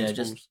scored a win Firmino against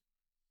just- Wolves.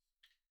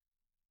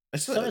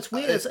 It's So it's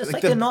weird. It's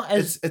like they're not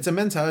as It's a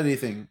mentality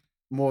thing.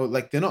 More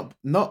they're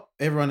not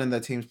everyone in their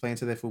team's playing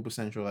to their full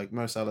potential. Like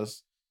Mo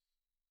Salah's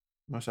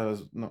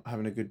not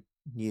having a good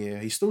year.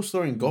 He's still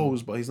scoring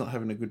goals, but he's not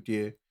having a good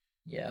year.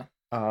 yeah.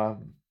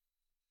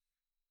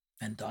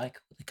 Van Dijk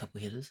with a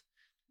couple headers.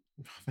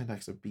 Van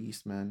Dijk's a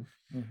beast, man.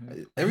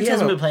 Mhm. Every He time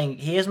hasn't been playing.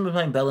 He hasn't been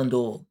playing Ballon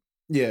d'Or.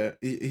 yeah,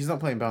 he's not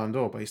playing Ballon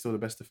d'Or, but he's still the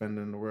best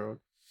defender in the world.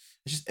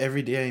 It's just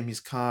every game he's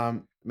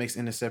calm, makes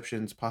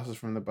interceptions, passes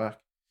from the back.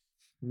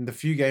 In the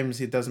few games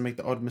he doesn't make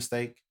the odd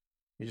mistake,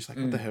 you're just like,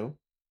 what the hell?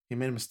 He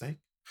made a mistake.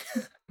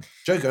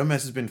 Joe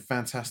Gomez has been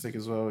fantastic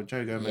as well.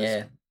 Joe Gomez,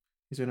 Yeah.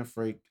 he's been a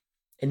freak.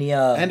 Any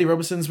Andy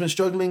Robertson's been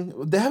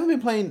struggling. They haven't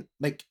been playing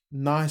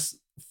nice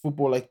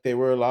football like they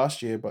were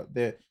last year, but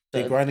they're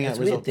grinding out it's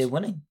weird, results. they're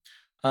winning.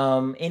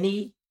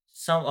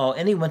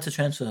 Any winter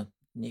transfer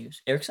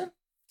news? Ericsson?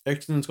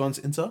 Ericsson's gone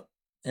to Inter.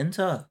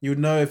 Inter. You would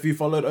know if you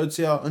followed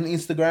OTR on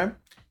Instagram.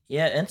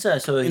 Yeah, Inter.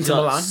 So he's Inter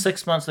got Milan.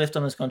 6 months left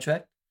on his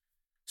contract.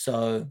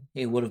 So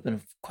he would have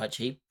been quite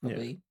cheap, Yeah.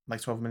 probably.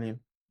 Like 12 million.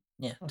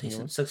 Yeah, I think it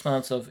decent. was. 6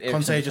 months of Ericsson.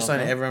 Conte just signed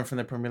 12 everyone from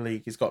the Premier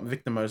League. He's got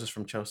Victor Moses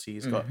from Chelsea.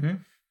 He's got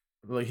Mhm.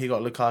 he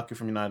got Lukaku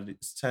from United,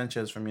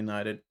 Sanchez from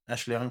United,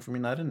 Ashley Young from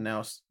United, and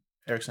now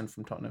Ericsson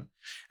from Tottenham.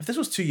 If this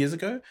was 2 years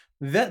ago,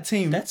 that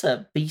team That's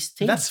a beast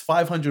team. that's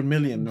 500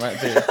 million right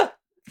there.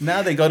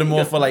 Now they got him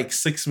all for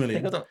 6 they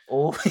million. got them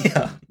all.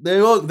 Yeah.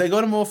 They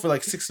got him all for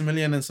 6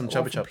 million and some all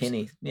chubba for chops.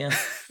 pennies. Yeah.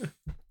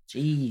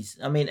 Jeez.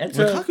 I mean,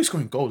 Inter. Lukaku's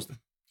scoring goals though.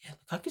 Yeah,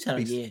 Lukaku's had a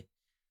Beast. year.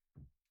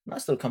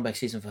 Nice little comeback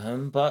season for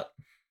him, but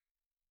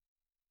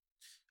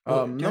do you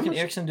reckon numbers-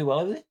 Ericsson do well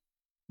over there?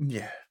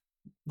 yeah,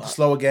 Wow.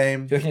 slower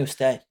game, Do you reckon he'll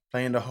stay?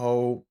 playing the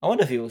whole. I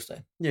wonder if he will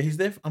stay. Yeah, he's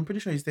there. I'm pretty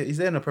sure he's there. He's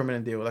there in a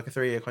permanent deal, like a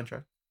 3-year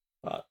contract.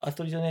 But I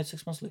thought he only had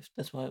 6 months left.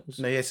 That's why it was.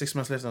 No, he has 6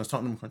 months left on his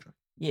Tottenham contract.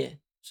 Yeah.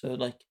 So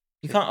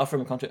You can't offer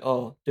him a contract.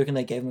 Oh, do you reckon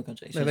they gave him a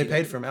contract? No, they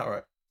paid for him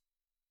outright.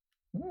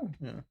 Hmm.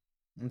 Yeah,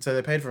 and so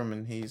they paid for him,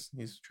 and he's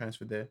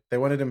transferred there. They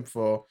wanted him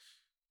for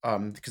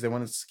because they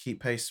wanted to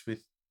keep pace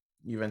with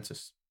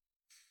Juventus,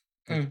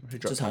 who Which is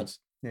dropped hard. points.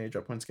 Yeah, he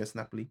dropped points against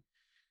Napoli.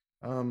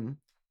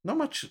 Not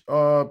much.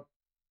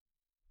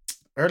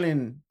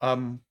 Erling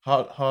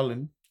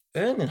Haaland.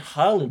 Erling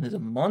Haaland is a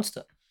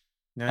monster.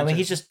 Yeah, I mean,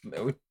 he's just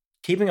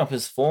keeping up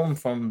his form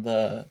from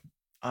the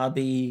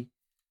RB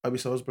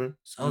Salzburg,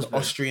 Salzburg. the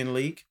Austrian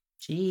league.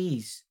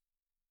 Jeez.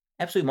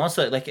 Absolute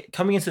monster. Like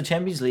coming into the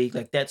Champions League,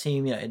 like that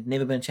team, had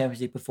never been in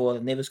Champions League before.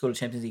 They've never scored a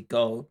Champions League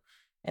goal.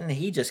 And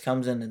he just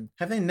comes in and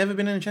Have they never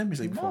been in the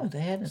Champions League before? no, they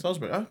hadn't.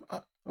 Salzburg.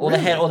 Or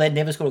they'd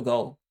never scored a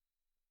goal.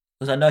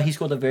 Because I know he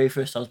scored the very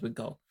first Salzburg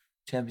goal.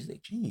 Champions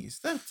League. Jeez,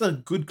 that's a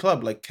good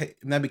club. Like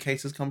Naby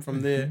Keita's come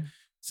from there. Mhm.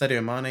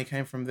 Sadio Mane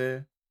came from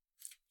there.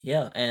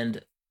 Yeah,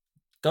 and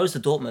goes to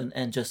Dortmund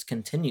and just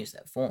continues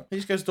that form. He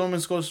just goes to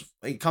Dortmund, scores.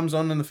 He comes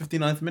on in the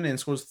 59th minute and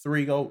scores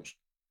 3 goals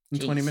in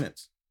 20 Jeez.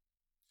 minutes.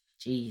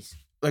 Jeez.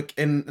 Like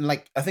in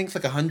like I think it's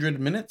like 100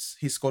 minutes.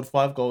 He scored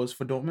 5 goals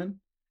for Dortmund.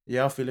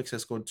 Joao Felix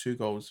has scored 2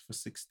 goals for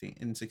 16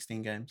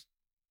 games.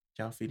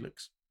 Joao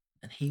Felix,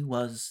 And he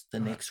was the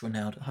next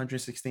Ronaldo.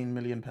 116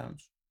 million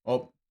pounds.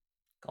 Oh,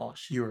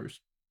 Gosh. euros.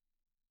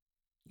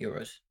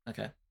 Euros.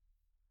 Okay.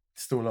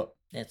 Still a lot.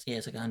 It's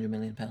like 100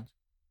 million pounds.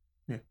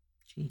 Yeah.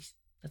 Jeez.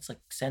 That's like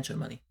Sancho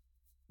money.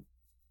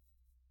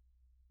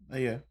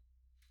 Yeah.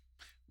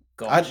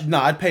 Gosh.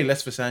 I'd pay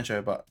less for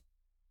Sancho, but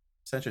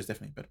Sancho's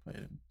definitely a better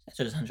player than.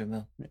 Sancho's 100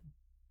 mil.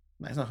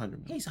 No, it's not 100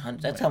 million. He's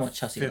 100. That's how much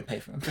Chelsea going to pay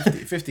for him.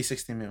 50,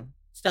 60 mil.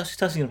 Chelsea's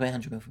going to pay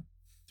 100 mil for him.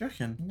 Do you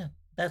reckon? No.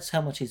 That's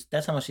how much he's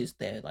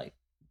there. Like,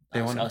 They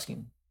I was want him.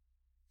 asking.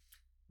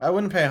 I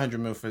wouldn't pay 100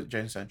 mil for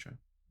Jadon Sancho.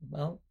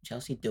 Well,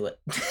 Chelsea, do it.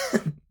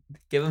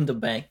 Give him the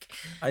bank.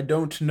 I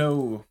don't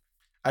know.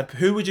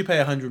 Who would you pay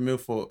 100 mil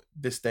for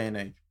this day and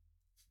age?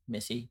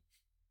 Messi.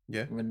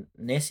 Yeah.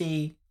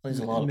 Messi. There's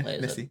a lot of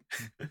players. Messi.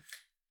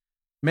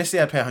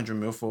 Messi, I'd pay 100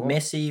 mil for.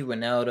 Messi,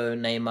 Ronaldo,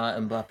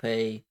 Neymar,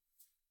 Mbappe,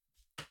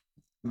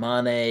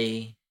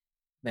 Mane,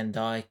 Van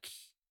Dijk,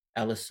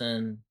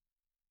 Alisson,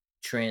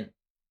 Trent,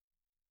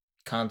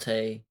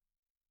 Kante,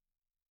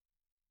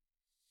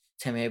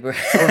 Tammy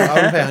Abraham.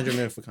 I would pay 100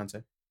 mil for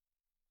Kante.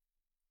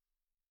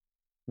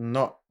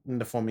 Not in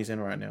the form he's in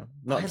right now.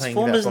 Not His playing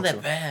form that isn't box that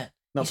to- bad.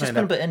 Not He's just playing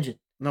been a that. bit injured.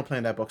 Not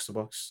playing that box to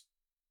box.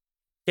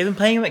 They've been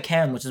playing him at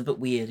Cam, which is a bit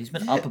weird. He's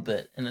been Yeah. up a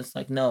bit, and it's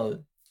like,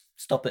 no,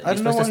 stop it. I You're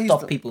don't know supposed what to he's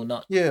stop do- people,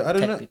 not Yeah, I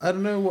don't know. people. I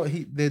don't know what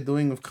they're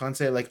doing with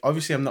Kante. Like,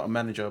 obviously, I'm not a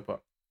manager,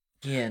 but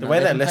yeah. the no, way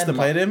they've that been Leicester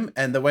playing played him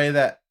and the way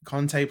that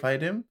Conte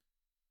played him,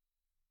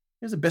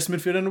 he was the best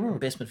midfielder in the him world.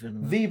 best midfielder. in the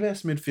world. The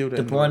best midfielder. De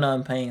in the world. Bruyne,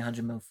 I'm paying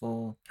 100 mil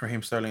for.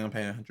 Raheem Sterling, I'm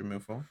paying 100 mil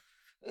for.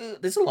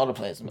 There's a lot of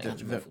players I'm paying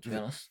The- 100 mil for, to be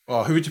honest.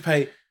 Oh, who would you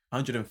pay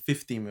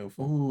 150 mil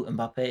for? Ooh,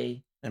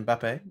 Mbappe,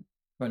 Mbappe.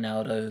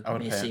 Ronaldo, I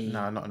would Messi. pay.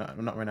 No, not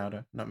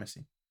Ronaldo, not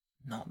Messi.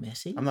 Not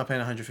Messi. I'm not paying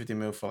 150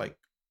 mil for like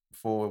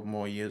 4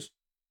 more years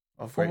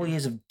of 4 great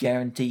years of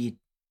guaranteed.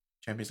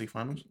 Champions League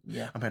finals.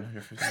 Yeah. I'm paying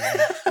 150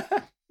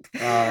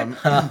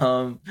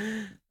 mil.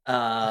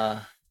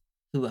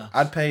 Who else?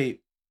 I'd pay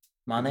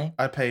Mane.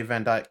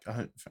 Van Dijk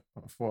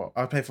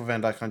I'd pay for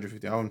Van Dijk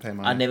 150. I wouldn't pay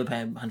Mane. I'd never pay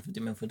 150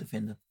 mil for a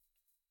defender.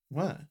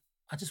 What?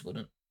 I just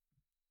wouldn't.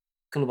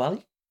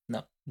 Koulibaly?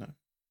 No. No.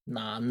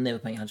 Nah, I'm never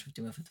paying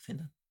 150 mil for a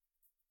defender.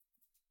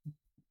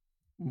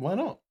 Why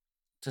not?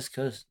 Just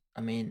because,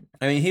 I mean,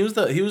 He was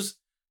like,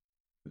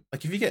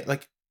 if you get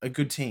like a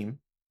good team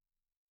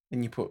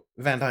and you put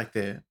Van Dijk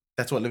there,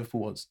 that's what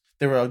Liverpool was.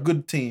 They were a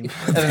good team,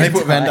 and then they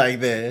put Van Dijk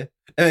there,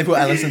 and they put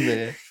Alisson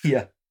there,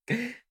 yeah.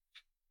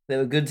 They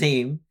were a good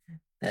team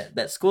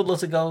that scored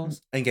lots of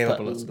goals, and gave up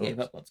a but lot of gave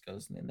goals. up lots of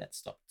goals, and then that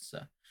stopped.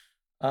 So,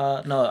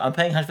 no, I'm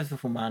paying 150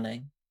 for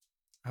Mane.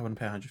 I wouldn't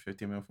pay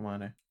 150 mil for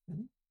Mane.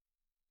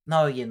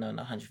 No,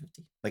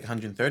 150. Like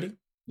 130.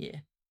 Yeah.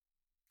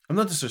 I'm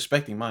not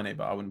disrespecting Mane,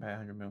 but I wouldn't pay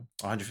 100 mil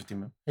or 150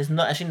 mil. There's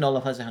not actually no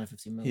love has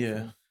 150 mil.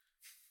 Yeah.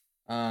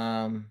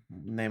 For.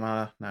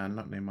 Neymar, nah,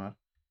 not Neymar.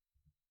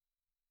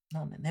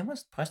 No,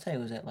 Neymar's price tag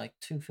was at like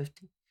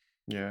 250.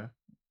 Yeah.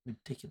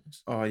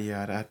 Ridiculous. Oh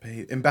yeah, I'd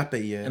pay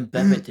Mbappe. Yeah,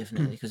 Mbappe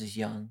definitely because he's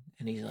young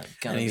and he's like and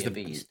gonna he's be a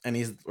beast and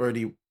he's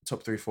already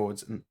top 3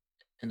 forwards. And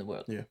in the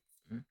world. Yeah.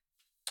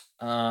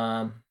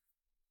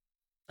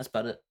 That's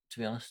about it, to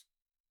be honest.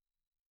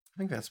 I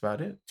think that's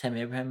about it.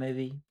 Tammy Abraham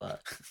maybe,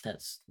 but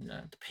that's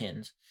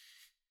depends.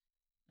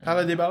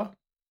 Paulo Dybala.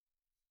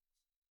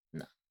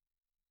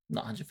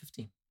 Not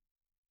 150.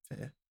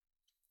 Fair.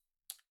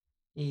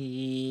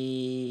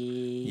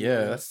 Yeah,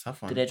 Yeah, that's a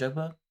tough one. Did I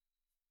Drogba?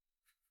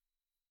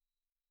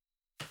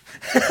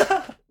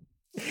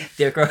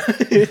 Derek Rowe.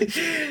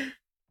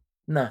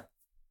 No,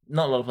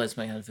 not a lot of players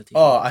make 150.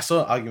 Oh, I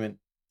saw an argument.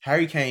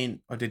 Harry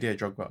Kane or Didier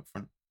Drogba up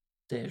front.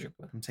 Derek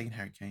Drogba. I'm taking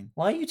Harry Kane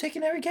Why are you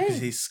taking Harry because Kane?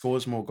 he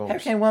scores more goals. Harry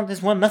Kane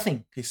has won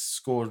nothing. He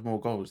scores more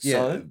goals.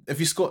 So? Yeah,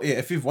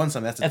 if you've won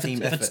something, that's a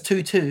team If effort.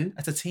 it's 2-2,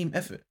 That's a team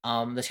effort.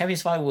 the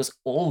Champions final was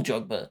all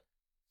Drogba.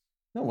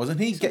 No, wasn't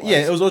he? Yes, it Yeah,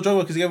 was. it was all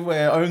Drogba because he gave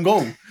away an own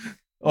goal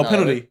or No.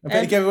 penalty.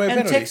 He gave away a and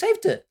penalty. Tech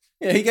saved it.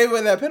 Yeah, he gave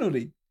away that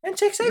penalty. And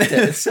Czech saved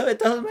it, so it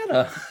doesn't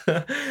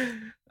matter.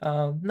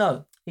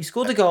 No, he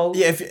scored the goal.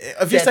 Yeah, if you're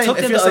that saying took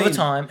if them you're to saying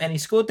overtime, and he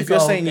scored the if goal.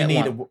 you're saying you that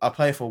need won. a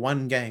player for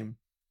one game,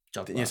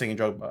 then Drogba. you're saying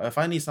Drogba. If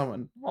I need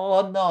someone,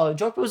 Oh no,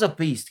 Drogba was a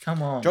beast.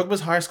 Come on,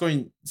 Drogba's highest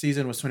scoring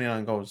season was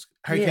 29 goals.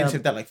 Harry Kane Yeah.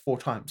 saved that like 4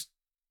 times.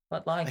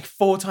 but Like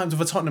 4 times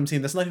with a Tottenham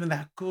team. That's not even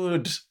that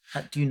good.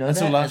 do you know That's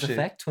that all last as a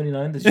year. fact?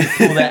 29. Did you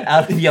pull that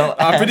out of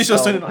your? I'm pretty sure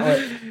it's asshole?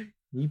 29.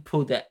 You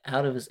pulled that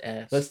out of his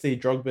ass. Let's see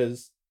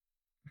Drogba's.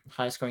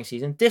 Highest scoring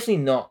season. Definitely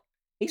not.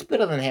 He's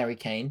better than Harry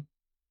Kane.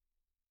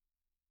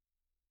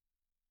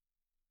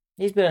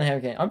 He's better than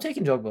Harry Kane. I'm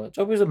taking Drogba.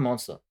 Drogba's a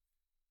monster.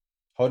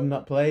 Holding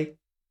up play,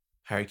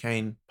 Harry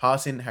Kane.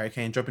 Passing, Harry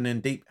Kane. Dropping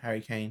in deep,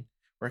 Harry Kane.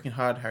 Working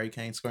hard, Harry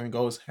Kane. Scoring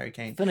goals, Harry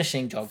Kane.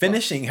 Finishing Drogba.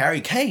 Finishing,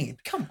 Harry Kane.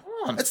 Come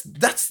on.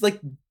 That's like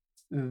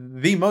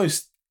the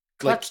most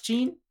like Clutch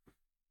gene.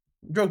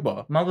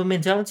 Drogba. Mamba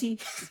mentality.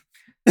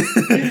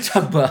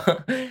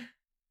 Drogba.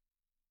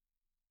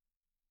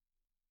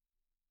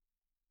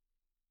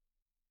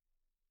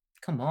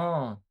 Come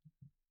on.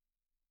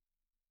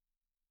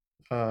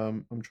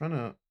 I'm trying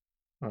to.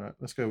 All right,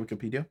 let's go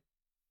Wikipedia.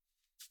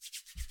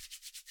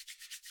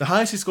 The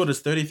highest he scored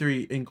is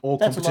 33 in all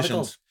That's a lot of competitions.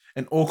 goals.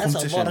 In all That's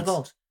competitions. a lot of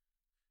goals.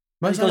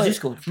 Mo How many goals you Salah,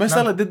 scored? Mo None.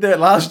 Salah did that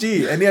last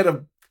year, and he had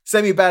a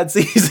semi-bad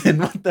season.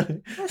 What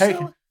the? Mo Harry,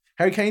 Salah-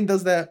 Harry Kane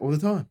does that all the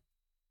time.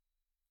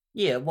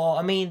 Yeah, well,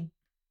 I mean,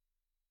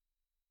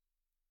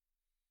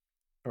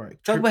 All right,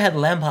 Drogba had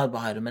Lampard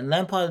behind him, and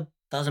Lampard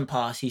doesn't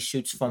pass. He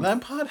shoots from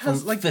Lampard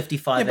has like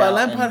 55 yeah, but out,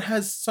 Lampard and-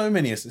 has so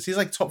many assists. He's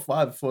like top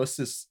 5 for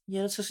assists.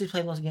 Yeah, that's because he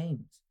played lots of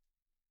games.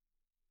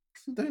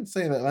 Don't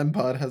say that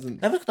Lampard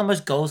hasn't. Lampard's got the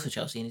most goals for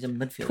Chelsea, and he's a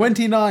midfielder.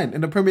 29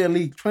 in the Premier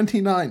League.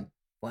 29.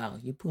 Wow,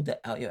 you pulled that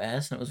out your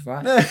ass, and it was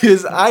right. No,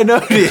 I know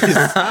it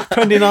is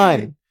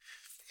 29.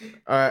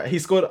 All right, he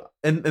scored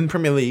in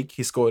Premier League.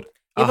 He scored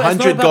Yeah, but it's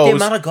not 100 about the goals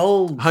amount of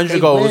goals. 100 They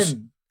goals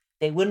win.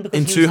 They win because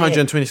in he was there.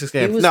 226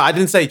 games. was- No, I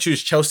didn't say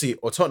choose Chelsea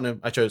or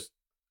Tottenham. I chose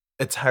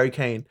it's Harry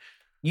Kane.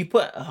 You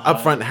put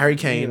Up front, Harry you're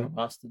a Kane.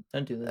 bastard.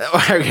 Don't do this.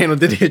 Harry Kane or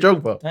Didier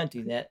Drogba. Don't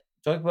do that.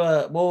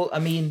 Drogba. Well, I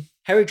mean,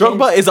 Harry Kane.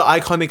 Drogba is an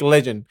iconic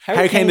legend. Harry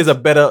Harry Kane Kane's- is a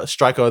better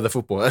striker of the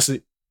football. That's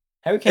it.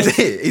 Harry Kane. That's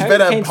it. He's Harry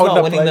better at Kane's holding not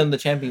up winning play. them the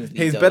Champions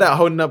League. He's though. better at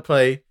holding up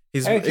play.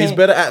 He's Harry he's Kane-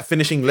 better at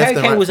finishing left Harry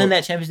and Kane right. was in foot.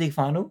 that Champions League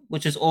final,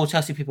 which is all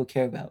Chelsea people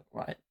care about,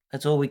 right?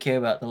 That's all we care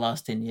about the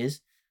last 10 years.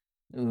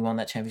 We won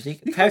that Champions League.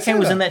 You If Harry can't say Kane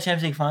was in that. that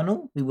Champions League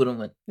final, we wouldn't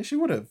win. Yes, she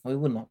would have. We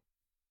would not.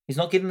 He's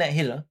not getting that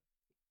hitter.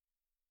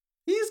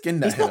 He's getting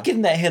that. He's not header.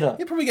 getting that hitter.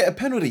 He'd probably get a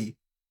penalty.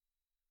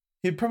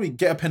 He'd probably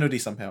get a penalty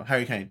somehow.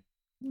 Harry Kane.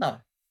 No.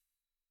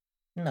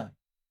 No.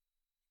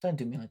 Don't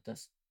do me like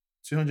this.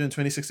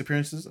 226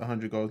 appearances,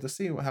 100 goals. Let's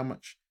see how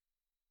much.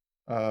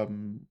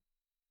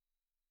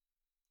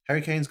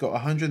 Harry Kane's got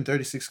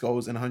 136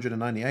 goals and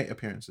 198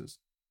 appearances.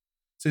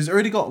 So he's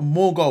already got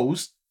more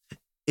goals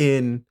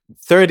in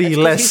 30 That's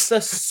 'cause less he's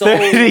the sole-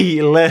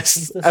 30 less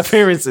he's the-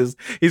 appearances.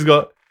 He's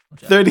got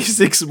Watch out.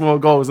 36 more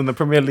goals in the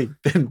Premier League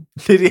than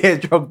Didier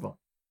Drogba.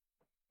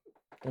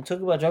 Don't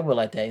talk about Drogba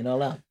like that. You're not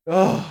allowed.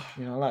 Oh,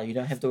 You're not allowed. You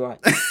don't have the right.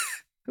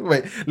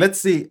 wait. Let's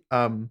see.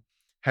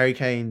 Harry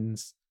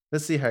Kane's.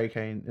 Let's see Harry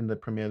Kane in the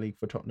Premier League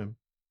for Tottenham.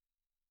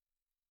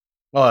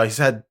 Oh, he's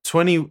had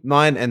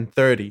 29 and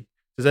 30.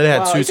 He's only had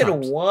Wow, 2 he's had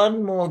times,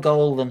 one more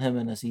goal than him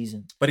in a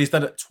season. but he's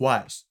done it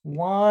twice.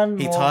 One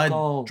He more tied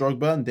goal.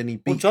 Drogba and then he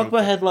Well, beat.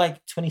 Drogba had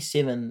like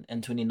 27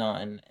 and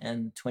 29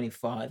 and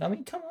 25. I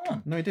mean, come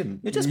on. No, he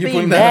didn't. You're just You're being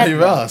putting that out mad of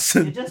your now. ass.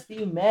 You're just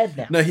being mad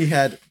now. No, he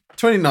had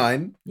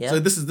 29. Yeah. So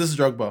this is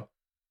Drogba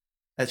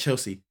at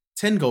Chelsea.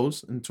 10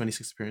 goals in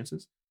 26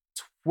 appearances.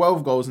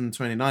 12 goals in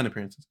 29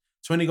 appearances.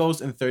 20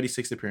 goals in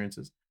 36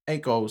 appearances.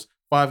 8 goals,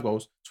 5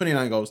 goals,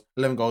 29 goals,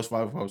 11 goals,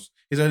 5 goals.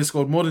 He's only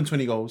scored more than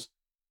 20 goals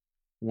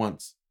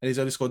once. And he's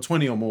only scored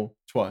 20 or more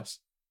twice.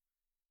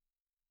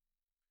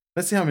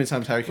 Let's see how many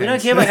times Harry Kane. We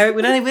don't care about Harry.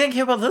 We don't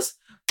care about this.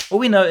 All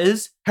we know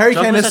is Harry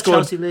Kane Drogba's has a scored.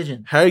 Chelsea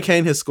legend. Harry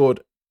Kane has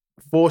scored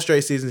 4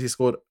 straight seasons. He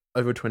scored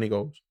over 20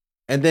 goals.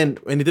 And then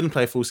when he didn't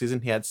play a full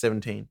season, he had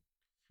 17.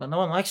 But no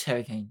one likes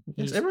Harry Kane.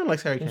 Yes, everyone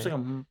likes Harry He looks Kane.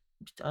 like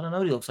I don't know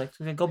what he looks like.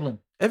 He's like a goblin.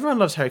 Everyone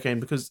loves Harry Kane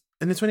because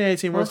in the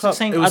 2018 Well, World that's like Cup,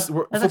 saying- it was that's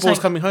like football's saying-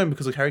 coming home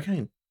because of Harry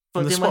Kane.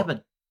 But the then what spot.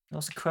 happened? He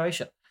lost to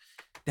Croatia.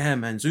 Damn,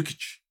 man. Zukic.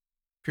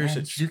 Man,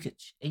 Pulisic.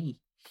 Zukic. Hey.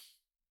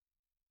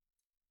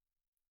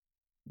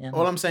 Yeah,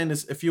 All I'm saying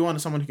is if you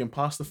want someone who can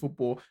pass the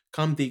football,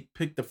 come deep,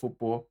 pick the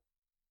football,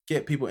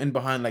 get people in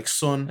behind like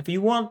Son. if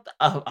you want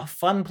a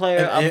fun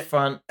player And- up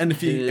front, And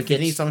if who you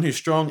gets- need someone who's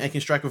strong and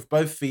can strike with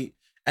both feet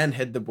and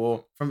head the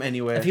ball from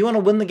anywhere, if you want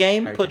to win the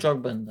game, Harry put Kane.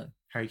 Drogba in though.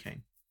 Harry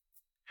Kane.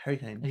 Harry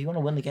Kane. If you want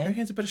to win the Harry game,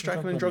 Kane's a better put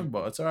striker than Drogba in.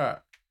 Drogba. It's all right.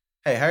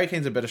 Hey, Harry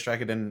Kane's a better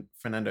striker than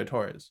Fernando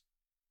Torres.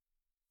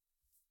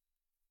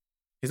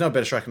 He's not a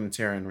better striker than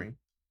Thierry Henry.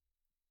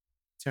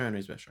 Thierry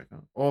Henry's best striker.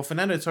 Or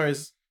Fernando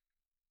Torres,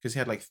 because he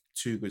had like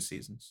 2 good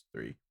seasons,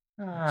 3.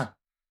 Ah,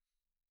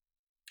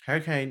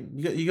 Harry Kane,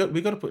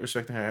 we got to put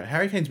respect on Harry.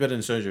 Harry Kane's better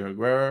than Sergio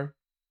Aguero.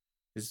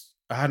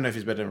 I don't know if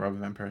he's better than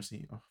Robin van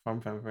Persie or from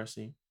Van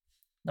Persie.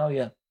 oh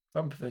yeah,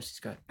 Robin Persie's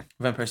great.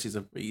 Van Persie's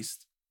a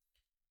beast.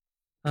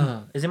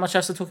 Is there much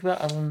else to talk about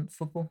other than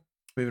football?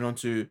 Moving on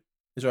to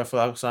Israel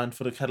Folau signed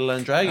for the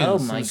Catalan Dragons. Oh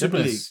in my the Super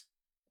League. goodness!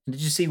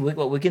 Did you see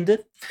what Wigan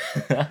did?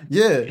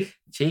 Yeah.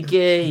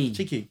 Cheeky.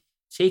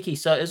 Cheeky.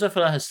 So Israel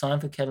Folau has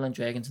signed for Catalan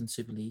Dragons in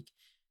Super League,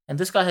 and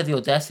this guy had the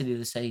audacity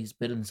to say he's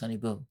better than Sonny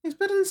Bill. He's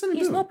better than Sonny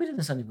He's Bill. not better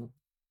than Sonny Bill.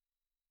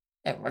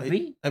 At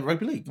rugby? At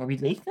rugby league. Rugby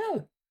league?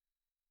 No.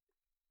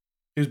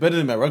 He was better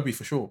than him at rugby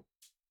for sure.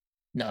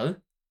 No.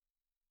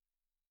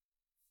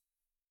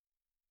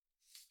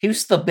 He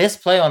was the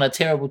best player on a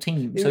terrible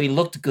team, so he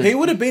looked good. He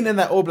would have been in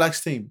that All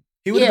Blacks team.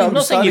 He would Yeah, have I'm been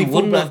not saying he starting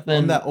wouldn't fullback have been-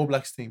 on that All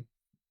Blacks team.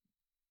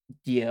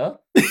 Yeah.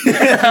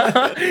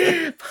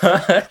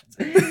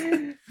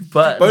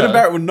 but Bowden no.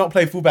 Barrett would not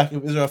play fullback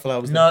if Israel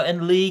Folau was there. No,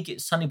 in league,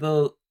 Sonny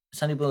Bill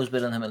was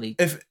better than him at league.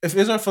 If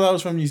Israel Folau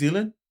was from New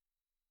Zealand,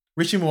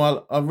 Richie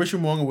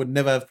Mo'unga would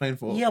never have played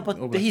for. Yeah, All but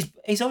Blacks.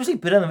 he's obviously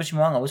better than Richie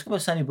Mo'unga. Let's go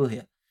about Sonny Bill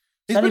here.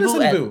 He's better than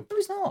Sonny at- Bill. No,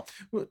 he's not.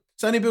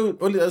 Sonny Bill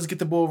all he does is get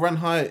the ball, run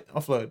high,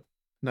 offload.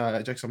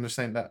 No, Jackson, I'm just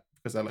saying that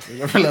because I like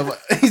Israel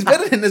Folau. He's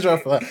better than Israel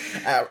Folau.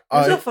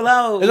 Israel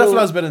Folau. Israel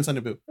Folau's better than Sonny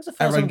Bill. Israel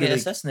at Folau's going to rugby get league.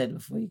 assassinated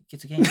before he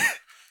gets a game.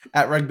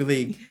 At rugby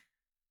league,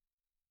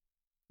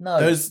 No.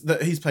 those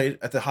that he's played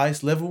at the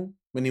highest level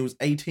when he was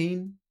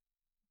 18.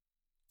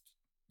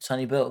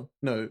 Sonny Bill.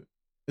 No,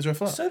 Israel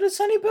Folau. So did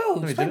Sonny Bill.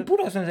 No, he He played didn't.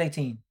 Bulldogs when he was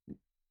 18.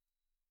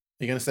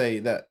 You're gonna say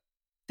that?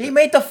 They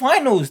made the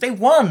finals. They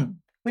won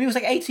when he was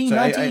like 18, So,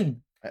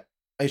 19. Are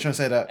you trying to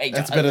say that Hey,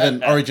 that's better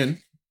than Origin?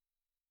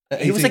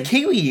 At He was a 18?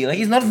 Kiwi. Like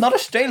he's not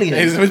Australian.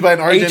 He was playing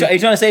Are you, Origin. are you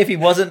trying to say if he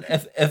wasn't,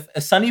 if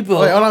Sonny Bill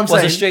Wait, all I'm was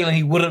saying- Australian,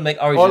 he wouldn't make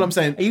Origin? All I'm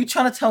saying, Are you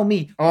trying to tell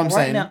me? all I'm right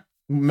saying, now,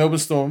 Melbourne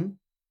Storm,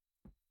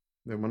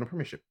 they won a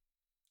premiership,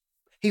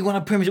 he won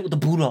a premiership with the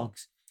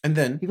Bulldogs. and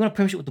then He won a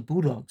premiership with the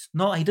Bulldogs.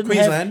 No, he didn't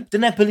Queensland.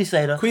 have Billy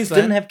Slater.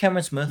 Queensland Didn't have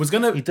Cameron Smith. was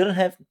gonna He didn't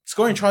have.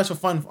 scoring tries for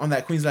fun on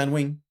that Queensland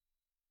wing.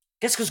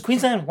 Guess because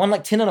Queensland won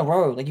like 10 in a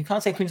row. Like you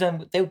can't say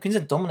Queensland.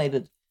 Queensland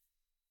dominated.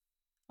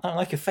 I don't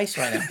like your face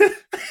right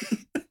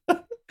now.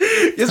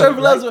 Israel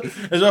Folau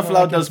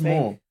like his does face.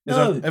 more.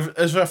 No.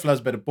 Israel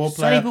Folau's better ball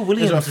Sonny player. Bill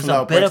Williams Israel is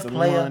Folau a better breaks the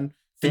player. line,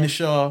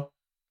 finisher.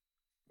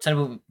 Sonny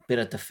Bill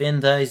better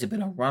defender. He's a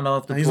better runner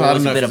of the He's ball. not- I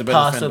He's don't a know if better he's a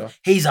better passer. defender.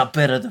 He's a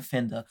better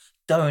defender.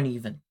 Don't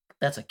even.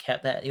 That's a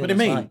cap. That. What do you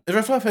mean?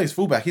 Israel Folau plays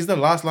fullback. He's the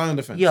last line of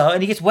defense. Yeah,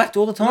 and he gets whacked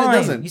all the No, he time.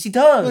 doesn't. Yes, he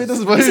does. No, he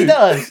doesn't. Yes, he Who?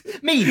 does.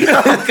 Me.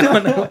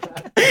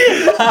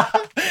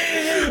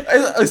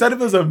 Sonny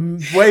Bill's a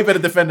way better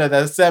defender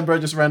than Sam Burr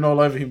just ran all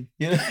over him.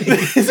 You know,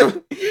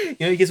 who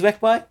he gets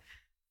whacked by?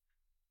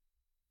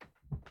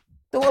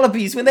 The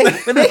Wallabies when they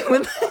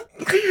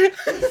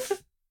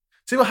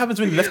See what happens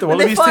when you left the when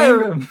they Wallabies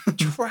fire team? him.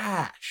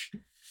 Trash.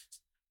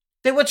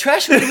 They were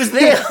trash when he was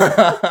there.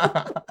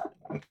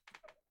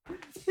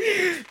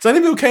 Sonny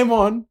Bill came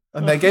on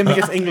that game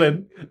against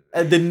England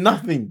and did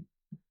nothing.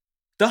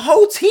 The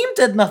whole team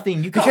did nothing.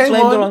 You He can't came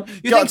blame on, it on.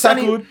 You got think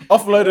Sonny? tackled,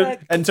 offloaded,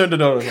 Like- and turned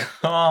it over.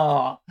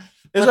 Oh,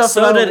 Israel but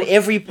so Folau- did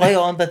every player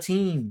on the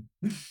team.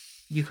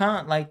 You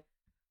can't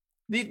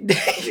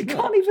you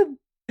can't even.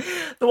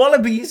 The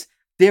Wallabies,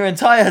 the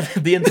entire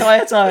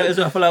time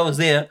Israel Folau was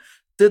there,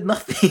 did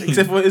nothing.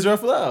 Except for Israel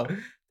Folau.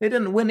 They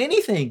didn't win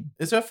anything.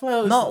 Israel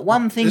Folau. Not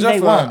one thing Israel they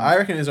Folau, won. I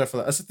reckon Israel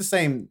Folau. It's the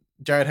same.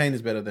 Jared Hayne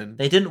is better than.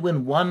 They didn't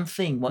win one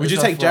thing. What Would you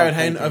Israel take Folau Jared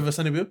played Hayne in. over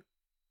Sonny Bill?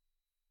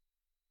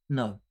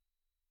 No.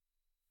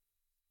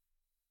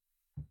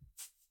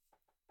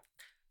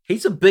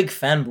 He's a big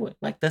fanboy.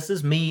 Like, this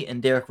is me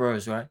and Derek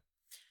Rose, right?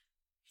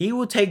 He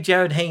will take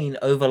Jared Hayne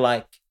over,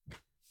 like,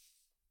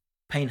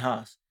 Payne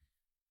Haas.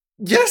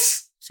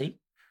 Yes. See?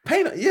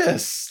 Payne.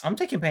 Yes. I'm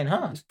taking Payne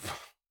Haas.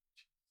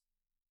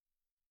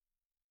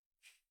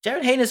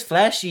 Jared Hayne is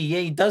flashy. Yeah,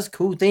 he does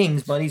cool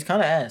things, but he's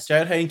kind of ass.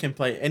 Jared Hayne can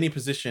play any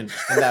position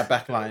in that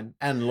back line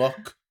and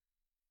lock.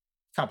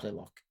 Can't play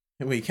lock.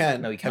 We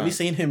can. No, he Have you can't.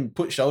 seen him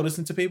put shoulders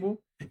into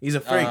people? He's a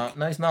freak.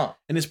 No, he's not.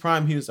 In his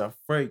prime, he was a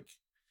freak.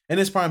 In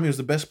his prime, he was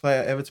the best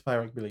player ever to play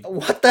rugby league.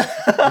 What the?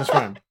 In his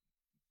prime,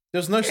 there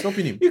was no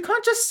stopping him. You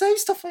can't just say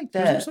stuff like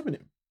There was no that. stopping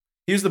him.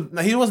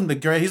 He wasn't the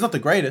great. He's not the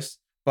greatest,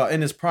 but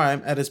in his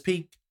prime, at his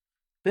peak,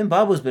 Ben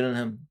Barber's better than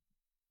him.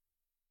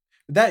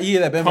 that year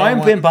that Ben Prime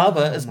Barber Ben Barber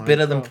Oh is my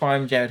better than God.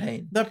 prime Jared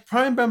Hayne. The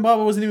prime Ben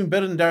Barber wasn't even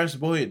better than Darius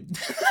Boyd.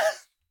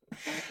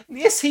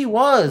 Yes, he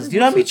was. Do you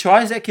know how many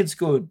tries that kid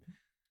scored?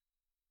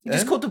 He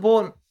just And? caught the ball.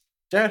 And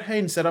Jared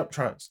Hayne set up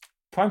tries.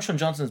 prime Sean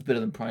Johnson's better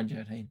than prime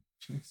Jared Hayne.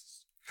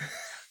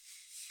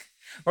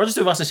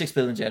 Roger Tuivasa-Sheck's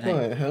better than Jared Hayne.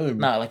 Oh, hell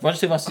No, like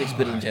Roger Tuivasa-Sheck's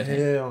better than Jared Hayne.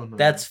 hell no.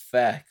 That's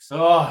facts.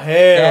 oh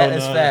hell That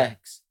is no.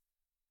 facts.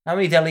 How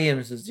many Dally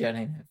M's does Jared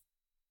Hayne have?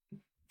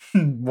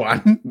 One.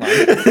 One.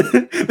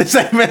 The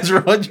same as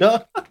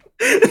Roger.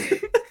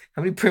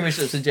 How many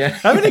premierships did Jared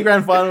How many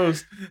grand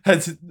finals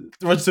has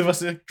Roger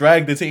Tuivasa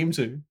dragged the team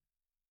to?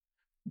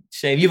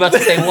 Shame, you about to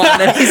say one,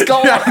 then he's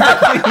got one.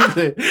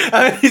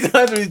 How many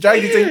times have he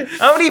dragged the team?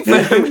 How many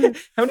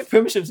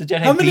premierships did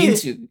Jared How Hayne many? been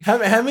to? How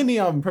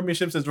many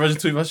premierships has Roger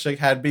Tuivasa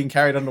had being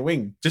carried on the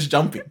wing, just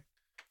jumping?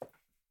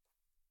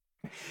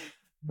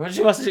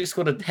 Roger Vasek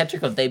scored a hat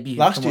trick on debut.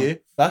 Last Come on.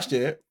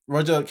 year,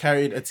 Roger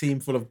carried a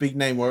team full of big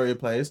name Warrior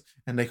players,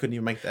 and they couldn't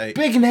even make the 8.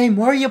 Big name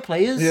Warrior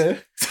players. Yeah.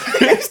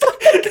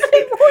 Big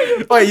name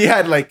Warrior. Oh, you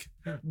had like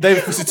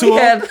David We Fusitua,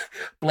 had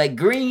Blake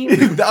Green,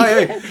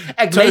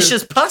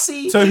 Ignatius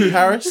Pussy. Tohu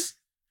Harris,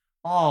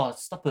 Oh,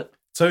 stop it.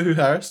 David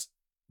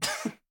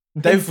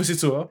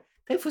Fusitua,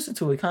 Dave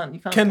Fusitua, you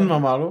can't. Ken put-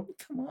 Mamalo.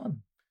 Come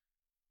on.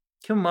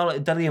 Kim Marlowe,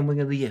 Italian Wing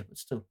of the Year, but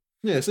still.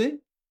 Yeah, see,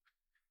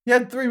 he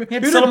had 3. He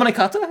had Who Solomon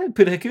Akata, had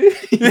Peter Hiku.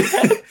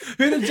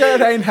 who did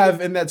Jared Hayne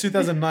have in that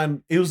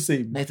 2009 Eels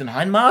team? Nathan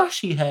Hindmarsh.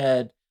 He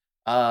had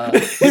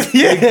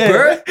Yeah,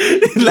 Burt.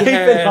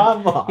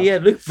 He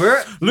had Luke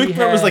Burt. Luke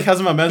Burt was like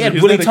Hazama he Manzi. had He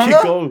was Willie there to kick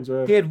Tonga. goals.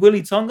 Right? He had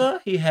Willie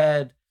Tonga. He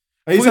had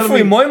Are you Fui telling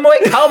Fui me? Moi Moi.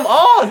 Come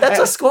on, that's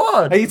a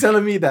squad. Are you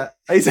telling me that?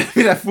 Are you telling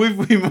me that Fui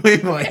Fui Moi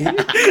Moi?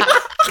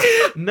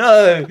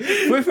 No,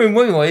 Fui Fui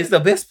Moi Moi is the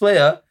best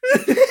player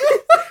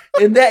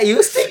in that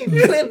Eels team.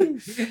 Clearly.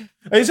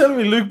 Are you telling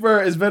me Luke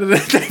Burt is better than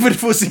David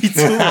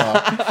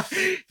Fusitua?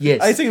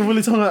 Yes. Are you taking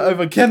Willie Tonga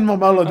over Ken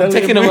Mamalo? I'm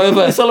taking him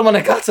over Solomon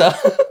Akata.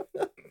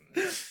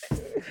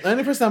 The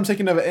only person I'm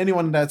taking over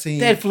anyone in that team.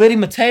 They had Felipe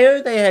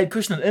Mateo. They had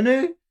Christian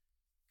Inu.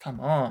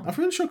 Come on. I'm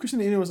pretty sure Christian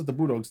Inu was at the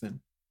Bulldogs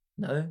then.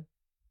 No.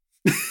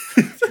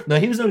 No,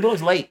 he was in the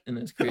Bulldogs late in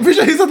his I'm career. pretty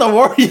sure he's at the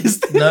Warriors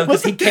then. No,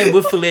 because he came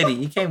with Felipe.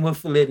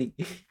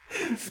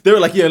 They were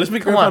like, yeah, let's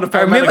make Come grand on,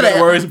 final. I remember that-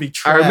 Warriors would be I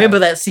trash. remember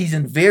that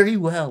season very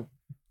well.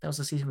 That was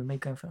the season we made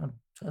grand final,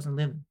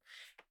 2011.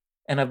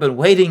 And I've been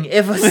waiting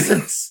ever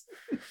since.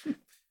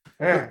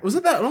 Was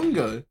it that long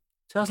ago?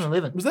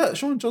 2011. Was that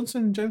Sean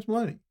Johnson and James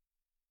Maloney?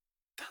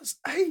 That was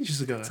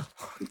ages ago. That's a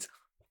long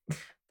time.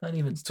 Don't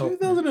even talk. man.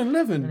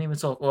 2011. Don't even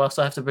talk. Or else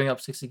I have to bring up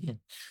 6 again.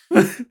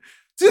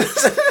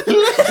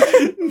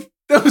 2011.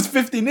 That was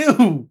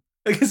 50-0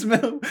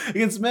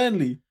 against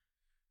Manly.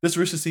 This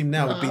Roosters team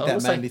now would beat it that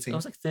was Manly like, team. It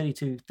was like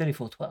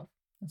 34-12.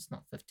 That's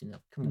not 15-0.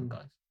 Come on, Mm.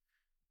 guys.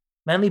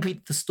 Manly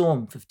beat the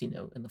Storm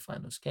 15-0 in the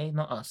finals, okay?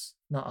 Not us.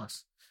 Not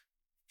us.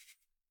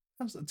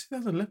 That was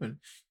 2011.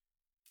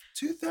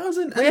 We had,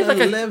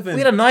 2011.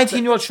 we had a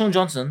 19-year-old Sean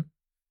Johnson,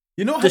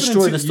 You know what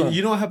destroy happened? the Storm.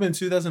 You know what happened in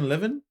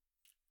 2011?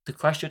 the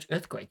Christchurch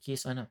earthquake.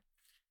 Yes, I know.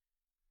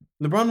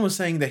 LeBron was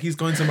saying that he's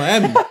going to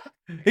Miami.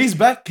 He's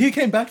back. He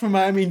came back from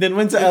Miami and then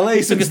went to LA He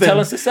took since his then.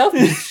 talents to South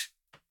Beach.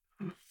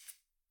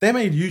 They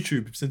made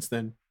YouTube since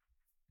then.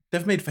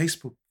 They've made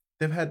Facebook.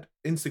 They've had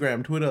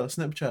Instagram, Twitter,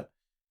 Snapchat.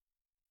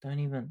 Don't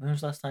even. When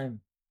was the last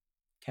time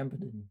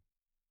Canberra didn't?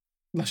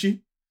 Lashy.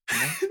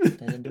 They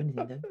didn't do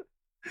anything, though.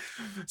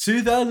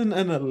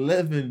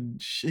 2011.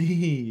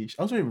 Sheesh.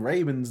 I was wearing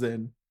Ravens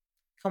then.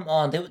 Come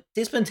on.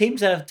 There's been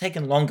teams that have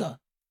taken longer.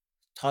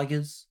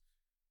 Tigers.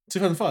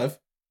 2005.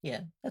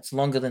 Yeah, that's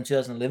longer than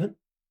 2011.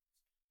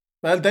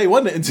 Well, they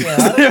won it in Yeah,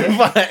 I don't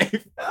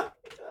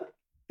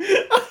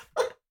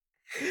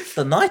 2005.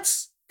 The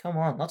Knights. Come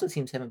on. Lots of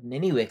teams haven't been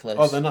anywhere close.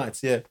 Oh, the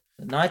Knights, yeah.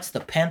 The Knights, the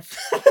Penrith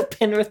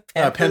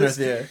Panthers. Penrith,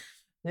 yeah.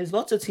 There's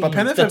lots of teams.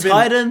 Penrith The have been-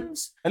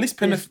 Titans. At least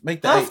Penrith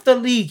make the Half 8. the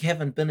league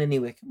haven't been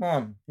anywhere. Come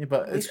on. Yeah,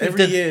 but At least it's we every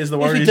did- year is the At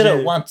least Warriors we did year.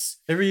 it once.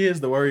 Every year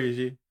is the Warriors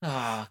year.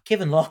 Ah,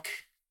 Kevin Locke.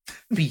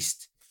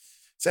 Beast.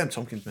 Sam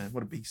Tompkins, man.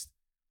 What a beast.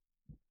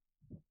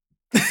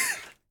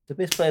 The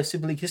best player of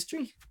Super League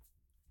history.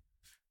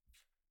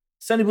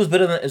 Sonny Bull's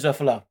better than Israel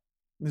Folau.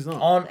 He's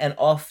not. On and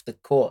off the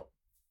court.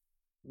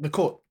 The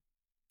court.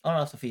 On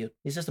and off the field.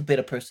 He's just a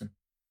better person.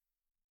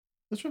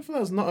 This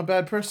Rafael is not a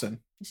bad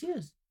person. Yes, he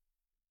is.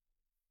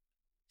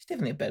 He's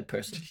definitely a bad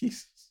person.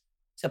 Jesus.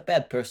 He's a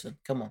bad person.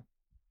 Come on.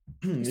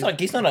 He's yeah,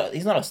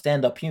 not a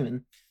stand-up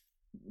human.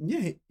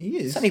 he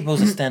is. Sonny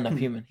Bull's a stand-up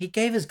human. He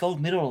gave his gold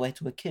medal away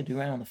to a kid who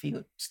ran on the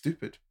field.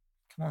 Stupid.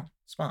 Come on.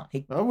 Smart.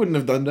 I wouldn't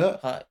have done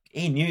that.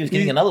 He knew he was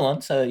getting He- another one,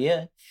 so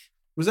yeah.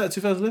 Was that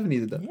 2011 he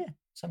did that? Yeah.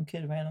 Some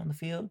kid ran on the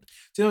field.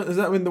 Do you know, is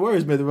that when the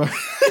Warriors made the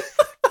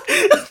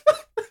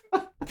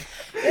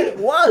It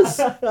was.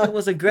 It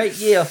was a great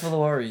year for the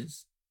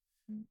Warriors.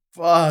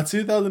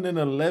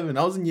 2011.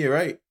 I was in year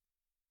 8.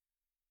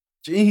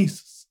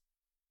 Jesus.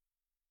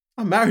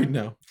 I'm married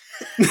now.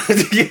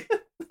 I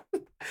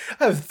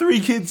have 3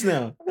 kids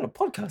now. I've got a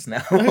podcast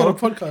now. I got a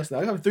podcast now.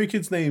 I have 3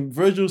 kids named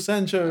Virgil,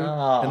 Sancho,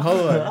 Oh. and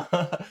Holloway,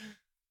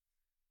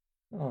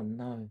 Oh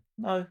no.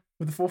 No.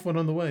 with the 4th one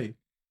on the way.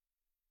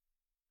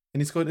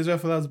 And he scored Israel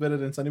Folau's better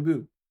than Sonny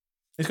Bill.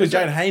 He scored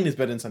Jared Hayne is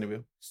better than Sonny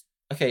Bill.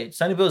 Okay,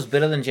 Sonny Bill is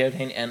better than Jared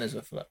Hayne and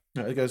Israel Folau.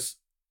 No, it goes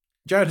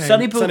Jared Hayne.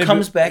 Sonny Bill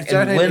comes back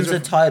Jared and Hayne, wins Israel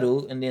the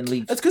title and then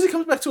leaves. That's because he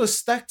comes back to a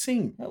stacked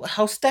team.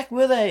 How stacked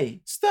were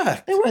they?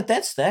 Stacked. They weren't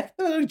that stacked.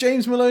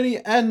 James Maloney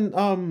and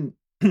And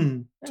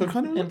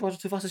Roger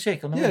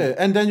Tufasa-Sheik on the yeah,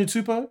 and Daniel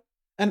Tupou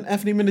and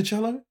Anthony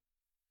Minicello.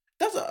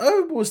 That's an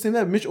overboard team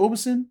there. Mitch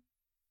Orbison.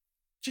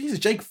 Jesus,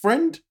 Jake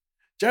Friend.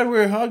 Jared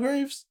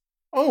Warrior-Hargraves.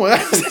 Oh my God,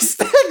 that's a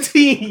stacked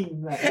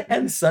team.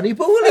 and Sonny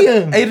Bill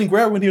Williams. Aiden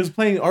Guerrero when he was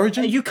playing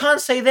Origin. And you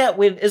can't say that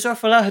when Israel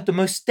Folau had the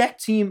most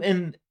stacked team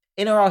in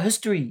NRL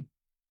history.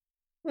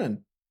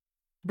 Man.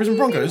 Brisbane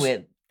Broncos.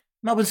 When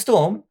Melbourne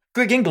Storm,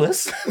 Greg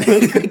Inglis,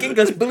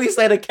 Billy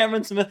Slater,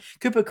 Cameron Smith,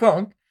 Cooper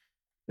Cronk.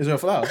 Israel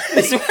Folau.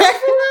 Israel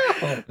Folau.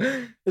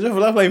 Israel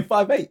Folau playing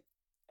 5'8".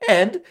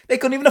 And they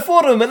couldn't even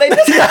afford him, and they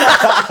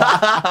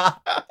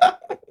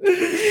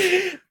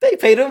they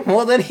paid him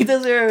more than he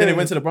deserved. Then he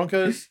went to the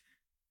Broncos.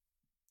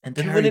 And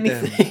didn't win Carried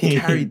them. anything.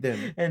 Carried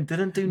them. And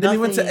didn't do Then nothing.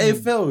 he went to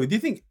AFL. Do you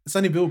think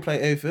Sonny Bill will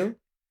play AFL?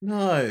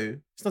 No,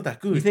 it's not that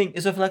good. You think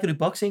Israel Folau could do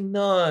boxing?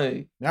 No.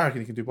 I reckon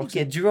he can do He'd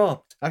boxing. get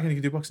dropped. I reckon he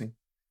can do boxing.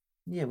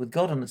 Yeah, with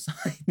God on the side.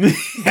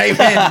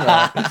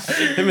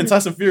 Amen. Him and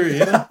Tyson Fury,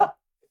 you know?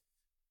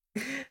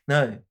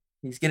 No,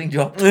 he's getting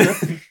dropped.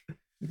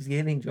 He's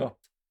getting dropped.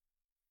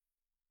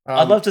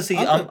 I'd love to see.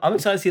 I'm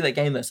excited to see that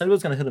game though.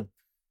 Somebody's gonna hit him.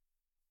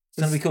 It's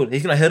gonna be cool.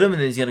 He's gonna hit him,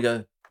 and then he's gonna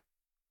go.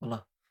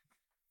 Voila.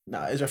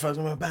 Nah, Israel Folau's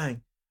gonna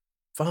bang.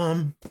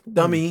 Farm,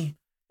 dummy,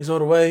 he's all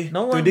the way.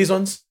 No Doing one- these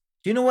ones.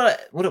 Do you know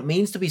what it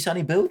means to be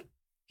Sonny Build?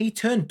 He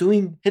turned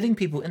hitting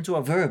people into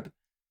a verb.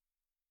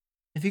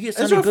 If you get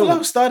Sonny Israel Build,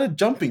 Folau started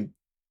jumping.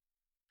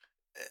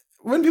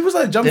 When people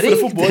started jumping did for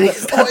he? the football, Did he like,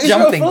 start Israel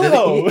jumping?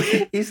 Folau.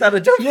 Did he? He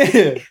started jumping.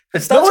 Yeah.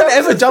 But start No one jumping.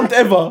 ever jumped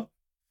ever.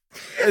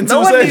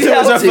 Until No one knew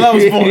how Israel Folau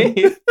was to.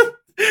 born.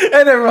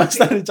 And everyone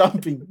started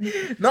jumping.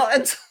 Not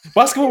until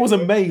Basketball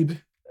wasn't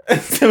made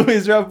until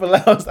Israel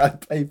Folau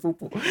started playing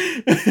football.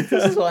 this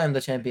is why I'm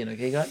the champion,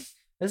 okay, guys?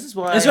 This is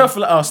why Israel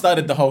Folau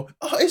started the whole,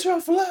 Israel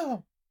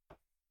Folau.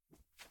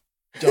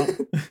 Jump.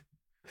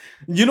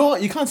 You know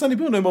what? You can't Sonny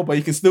Bill no more, but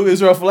you can still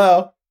Israel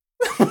Folau.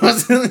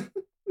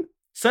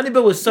 Sonny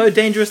Bill was so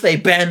dangerous they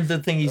banned the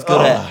thing he's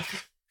good at.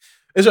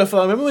 Israel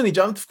Folau, remember when he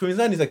jumped for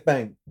Queensland? He's like,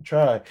 bang,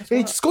 try. He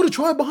right. scored a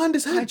try behind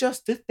his I head.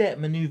 just did that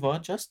maneuver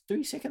just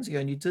 3 seconds ago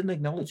and you didn't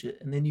acknowledge it,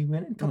 and then you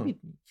went and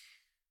copied me.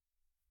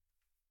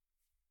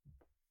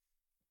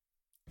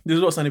 This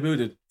is what Sonny Bill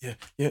did.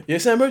 Yeah,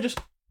 Sam Burgess.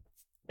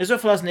 Israel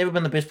Folau's never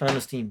been the best player on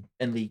this team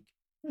in league.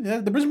 Yeah,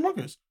 the Brisbane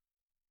Broncos.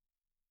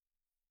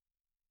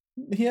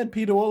 He had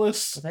Peter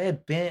Wallace. But they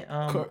had Ben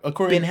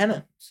Corey.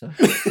 Hannon. So.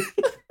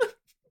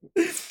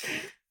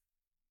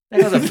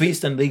 That was a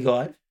beast in league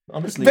life,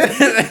 honestly.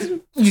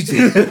 He's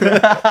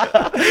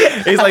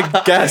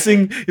like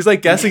gassing. He's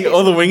like gassing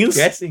all the wingers.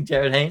 Guessing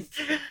Jared Haynes.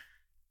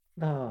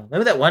 No,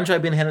 remember that one try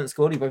Ben Hannon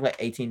scored? He broke like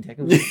 18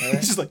 tackles. He's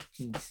just like.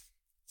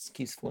 Just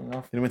keeps falling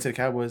off. Then he went to the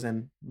Cowboys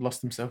and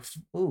lost himself.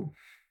 Ooh,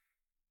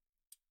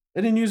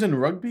 Any news in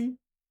rugby?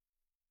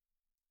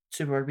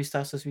 Super Rugby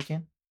starts this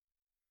weekend.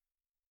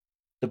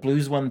 The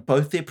Blues won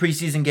both their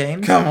preseason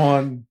games. Come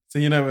on. So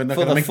you know we're not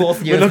For gonna the make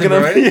fourth year we're not in a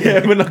gonna row.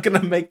 yeah, we're not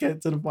gonna make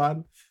it to the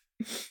final.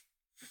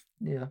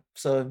 Yeah.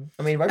 So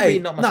I mean, rugby Hey,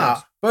 not much. nah,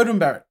 else. Bowden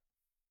Barrett.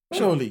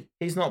 Surely.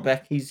 He's not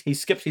back. He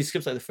skips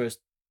like the first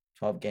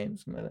 12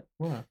 games, something like that.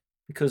 Wow.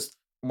 Because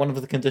one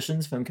of the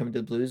conditions for him coming to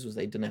the Blues was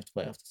they didn't have to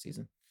play after the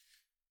season.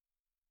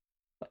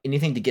 But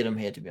anything to get him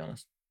here, to be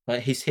honest.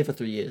 Like he's here for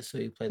 3 years, so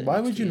he played. Why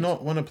would you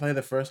not want to play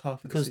the first half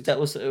of the Because season? that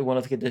was one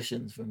of the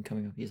conditions for him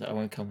coming up. He's like, I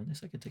won't come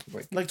unless I can take a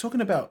break. Like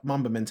talking about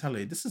Mamba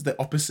mentality. This is the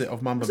opposite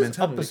of Mamba This is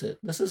mentality. opposite.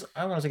 This is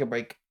I want to take a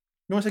break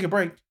You want to take a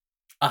break?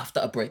 after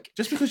a break.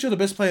 Just because you're the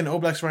best player in the All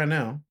Blacks right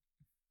now,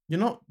 you're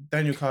not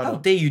Daniel How Carter.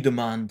 dare you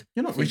demand?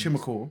 You're not Richie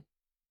things? McCaw.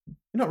 You're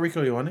not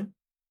Rico Ioane.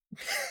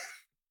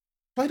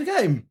 Play the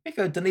game.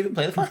 Rico didn't even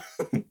play the final.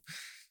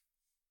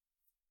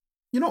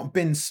 You're not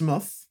Ben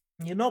Smith.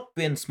 You're not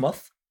Ben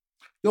Smith.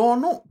 You're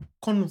not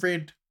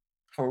Conrad.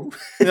 Haru.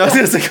 I was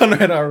going to say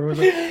Conrad Haru.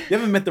 You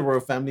haven't met the royal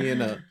family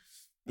in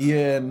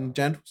Ian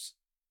Jandals?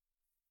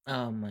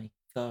 Oh my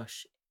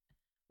gosh.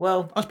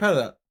 Well, I was proud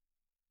of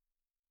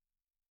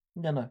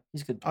that. no,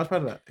 he's good. I was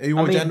proud of that. You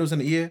I wore mean- Jandals in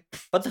the ear?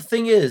 But the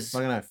thing is,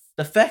 Like a knife.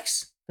 the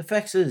facts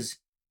is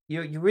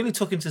you're really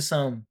talking to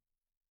some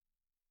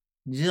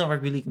New Zealand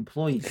Rugby League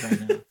employees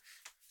right now.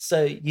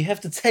 So you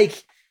have to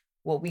take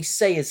what we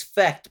say as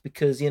fact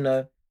because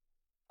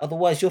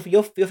otherwise your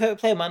favorite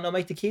player might not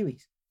make the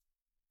Kiwis.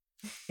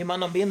 He might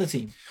not be in the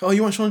team. Oh,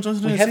 you want Sean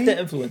Johnson We in the have team? that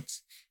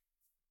influence.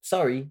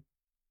 Sorry.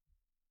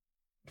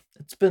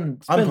 It's been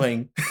I'm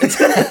playing.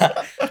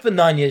 it's been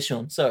 9 years,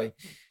 Sean. Sorry.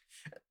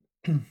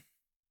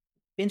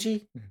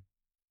 Benji,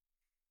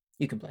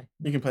 you can play.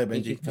 You can play You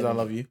Benji can because play I Benji.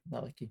 love you. I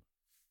like you.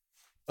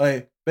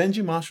 Hey,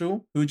 Benji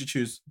Marshall, who would you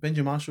choose?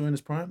 Benji Marshall in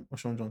his prime or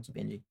Sean Johnson?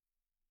 Benji.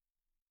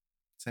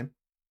 Same.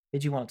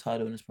 Benji won a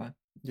title in his prime.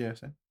 Yeah,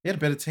 same. He had a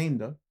better team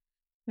though.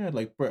 He had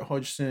like Brett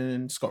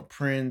Hodgson, Scott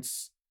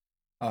Prince,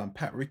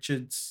 Pat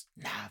Richards,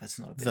 Nah, that's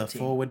not a the better team.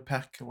 forward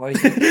pack. The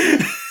Warriors-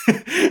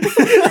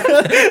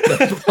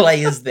 the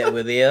players that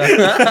were there.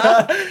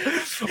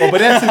 Oh,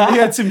 but he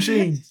had Tim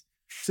Sheens.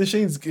 Tim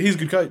Sheens, he's a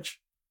good coach.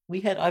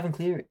 We had Ivan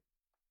Cleary.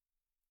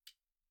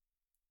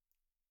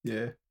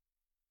 Yeah,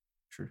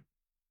 true.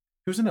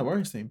 Who was in that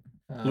Warriors team?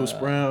 Lewis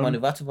Brown. Manu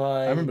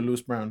Vatuvai. I remember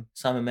Lewis Brown.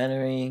 Simon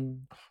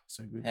Mannering.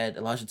 So good. Had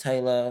Elijah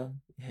Taylor.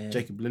 Had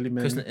Jacob Lillyman,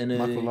 Kristen Inu.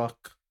 Michael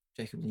Luck.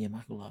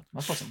 Michael Love.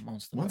 Michael's a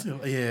monster.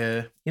 bro.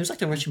 Yeah. He was like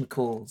the Richie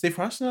McCall. Steve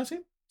Price in that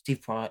team?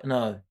 Steve Price.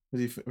 No,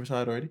 Was he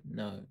retired already?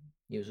 no,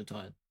 he was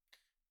retired.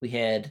 We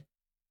had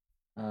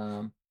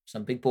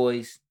some big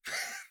boys.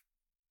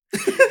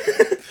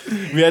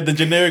 We had the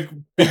generic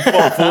big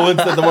pop forwards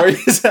that the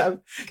Warriors have.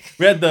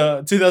 We had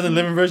the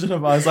 2011 version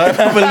of Isaiah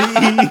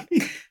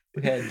Papali'i.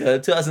 We had the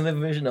 2011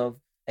 version of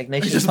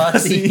Ignatius Just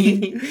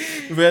Party.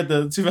 We had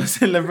the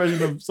 2011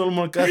 version of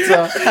Solomon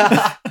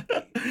Kata.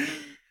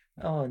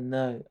 Oh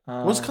no.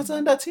 Was Kata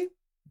in that team?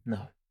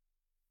 No.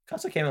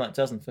 Kata came in like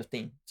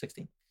 2015,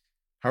 16.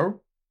 Harold?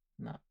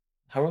 No.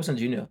 Harrelson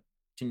Jr.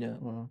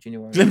 Wow. Junior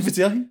Warriors. Glenn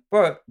Fitzgerald?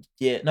 Bro,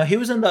 yeah. No, he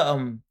was in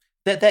the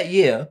that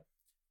year,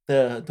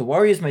 the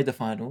Warriors made the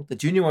final, the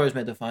Junior Warriors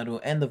made the final,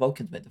 and the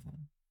Vulcans made the final.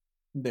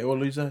 They all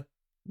lose that.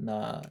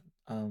 Nah,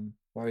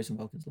 Warriors and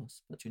Vulcans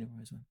lost, but Junior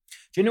Warriors won.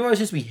 Junior Warriors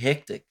used to be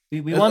hectic.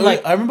 We won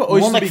like I remember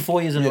we won like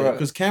 4 years in a row.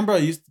 because Canberra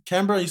used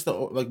to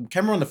like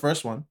Canberra won the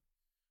first one,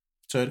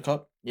 third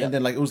cup, Yeah. and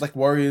then like it was like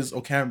Warriors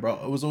or Canberra.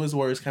 It was always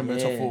Warriors, Canberra,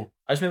 top four.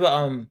 I just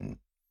remember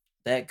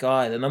that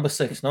guy, the number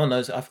 6. No one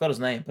knows. I forgot his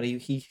name, but he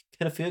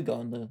hit a field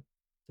goal in the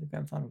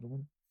grand final to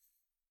win.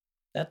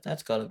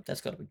 That's gotta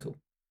be cool.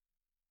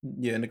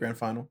 Yeah, in the grand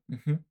final.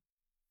 Mm-hmm.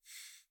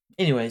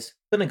 Anyways,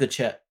 been a good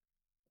chat.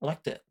 I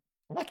liked it.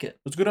 I like it. It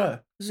was a good eye.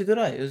 This is a good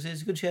eye. It's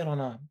a good chat on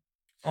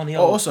the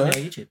also- on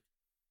YouTube.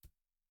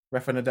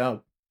 Rafa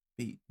Nadal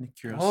beat Nick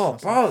Kyrgios. Oh,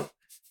 bro, It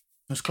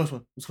was a close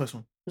one. It was a close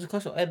one. it was a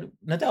close one. And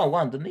Nadal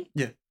won, didn't he?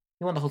 Yeah.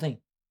 He won the whole thing.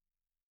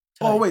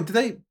 Oh Today. wait, did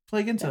they play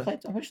again Yeah, today?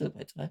 I'm pretty sure they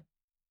played today.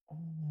 Oh.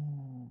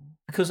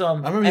 Because I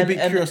remember he beat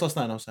Kyrgios last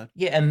night. I was sad.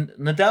 Yeah, and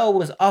Nadal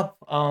was up.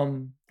 I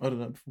don't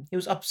know. He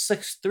was up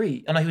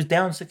 6-3. Oh no, he was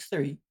down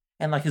 6-3,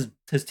 and like his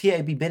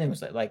TAB betting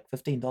was like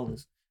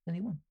 $15, and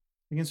he won.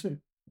 Against who?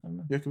 I don't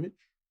know. Djokovic?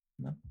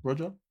 No.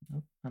 Roger?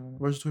 No, I don't know.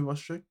 Roger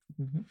Tuivasa?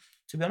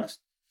 To be honest,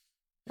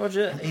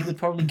 Roger, he would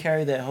probably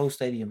carry that whole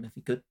stadium if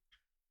he could.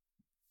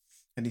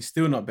 And he's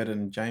still not better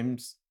than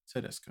James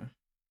Tedesco.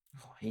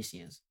 Oh, yes, he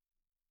is.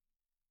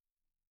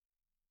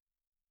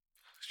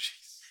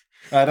 Jeez.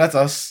 That's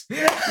us.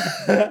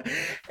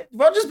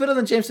 Roger's better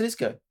than James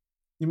Tedesco.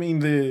 You mean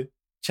the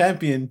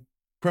champion,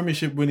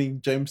 premiership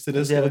winning James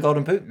Does he have Tedesco? a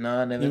golden boot?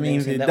 No, never. You never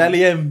mean seen the that one.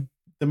 Dally M,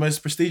 the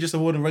most prestigious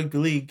award in rugby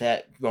league?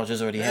 That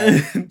Rogers already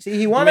had. See,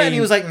 he won it, and he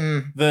mean was like,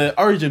 The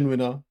Origin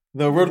winner,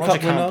 the World Roger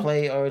Cup can't winner,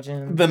 play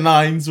Origin. the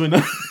Nines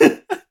winner.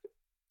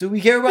 Do we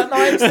care about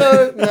nines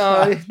though?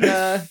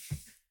 No.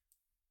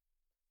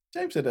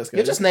 James Tedesco.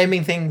 You're just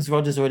naming things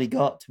Roger's already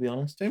got. To be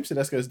honest, James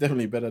Tedesco is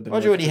definitely better than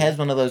Roger already has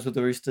one of those with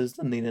the Roosters.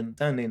 Don't need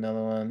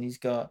another one. He's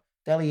got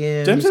Dally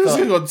M. James He's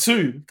Tedesco got, got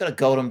two. he's got a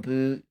golden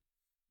boot.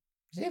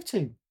 Does he have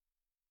 2?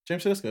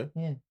 James Tedesco.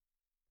 Yeah.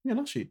 Yeah,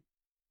 not she.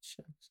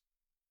 Shucks.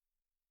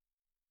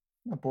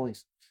 My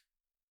boys.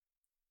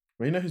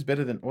 Well, you know who's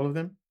better than all of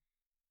them?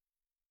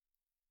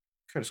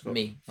 Curtis Scott.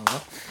 Me.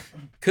 Alright.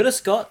 Curtis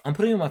Scott. I'm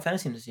putting him in my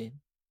fantasy team this year.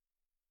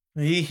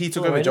 He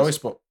took Oh, over Raiders? Joey's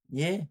spot.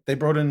 Yeah. They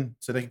brought in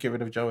so they could get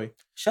rid of Joey.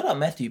 Shout out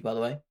Matthew, by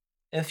the way.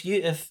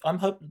 If I'm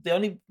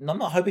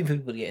not hoping for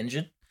people to get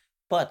injured,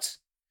 but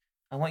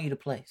I want you to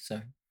play. So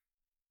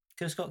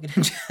Curtis Scott get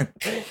injured.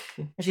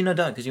 Actually, no,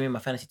 don't, because you're in my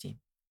fantasy team.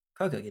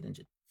 Coco get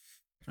injured.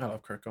 I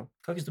love Kirko.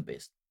 Coco's the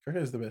best. Kirko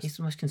is the best. He's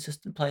the most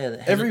consistent player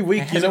that Every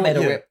week, you hasn't know made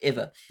what- a yeah. rep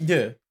ever.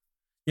 Yeah.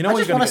 You know I what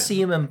just you're want gonna to get?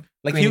 see him in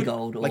Like green he-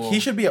 gold. Like or he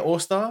should be an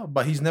all-star,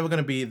 but he's never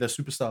gonna be the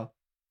superstar.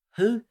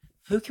 Who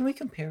can we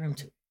compare him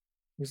to?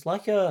 He's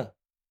like a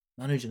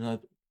Manu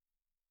Ginobili.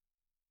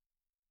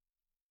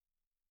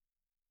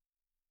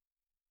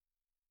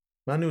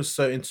 Manu was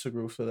so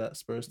integral for that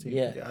Spurs team.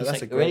 Yeah, he's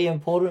that's like a really great.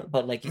 important,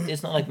 but like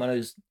it's not like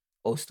Manu's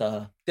all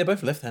star. They're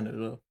both left-handed as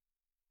well.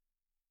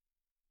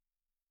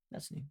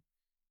 That's new.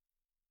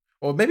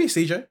 Or maybe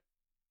CJ.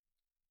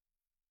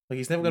 Like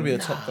he's never gonna be a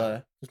top Nah.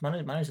 guy. Because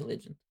Manu's a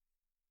legend.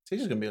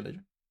 CJ's gonna be a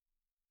legend.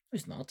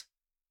 He's not.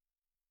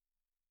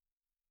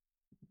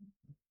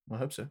 I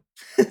hope so.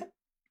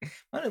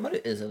 Manu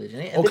is a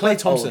legend. And Or they're Clay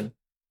both old. Thompson.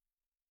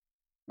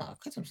 No,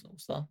 Clay Thompson's an all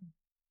star.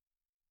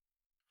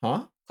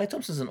 Huh? Clay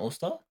Thompson's an all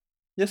star.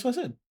 Yes, what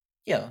I said.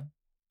 Yeah.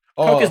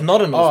 Oh, Croker's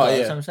not an all star. yeah.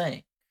 That's what I'm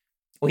saying.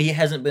 Well, he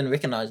hasn't been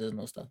recognized as an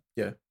all star.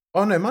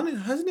 Oh no, Manu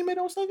hasn't he made an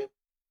All-Star game?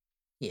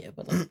 Yeah,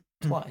 but like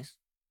twice.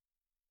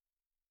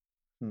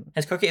 Hmm.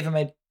 Has Croker ever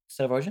made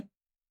State of Origin?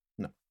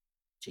 No.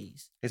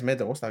 Jeez. He's made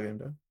the All-Star game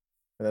though.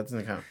 But that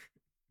doesn't count.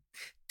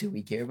 Do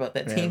we care about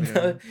that Yeah, team we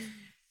though?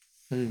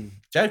 don't.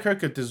 Jared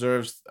Croker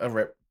deserves a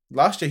rep.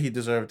 Last year he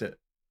deserved it.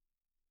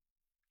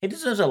 He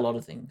deserves a lot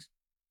of things,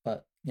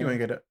 but He won't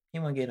get it. he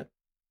won't get it.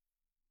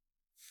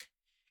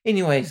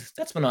 Anyways,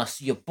 that's been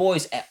us, your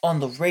boys at On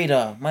the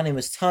Radar. My name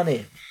is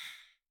Tane.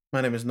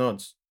 My name is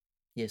Nods,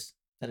 Yes,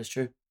 that is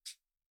true.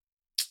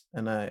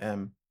 and I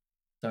am.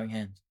 Throwing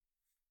hands.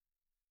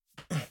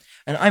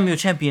 And I'm your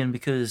champion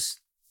because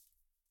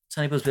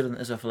Sonny Bill's better than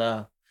Israel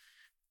Folau.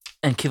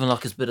 And Kevin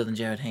Locke is better than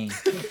Jared Hayne.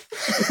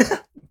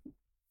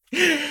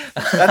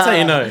 That's how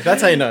you know.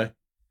 That's how you know.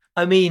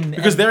 I mean,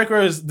 Because Derek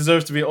Rose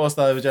deserves to be an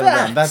All-Star over Jalen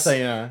Brown. That's how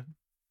you know.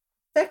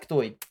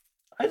 factoid.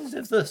 I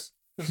deserve this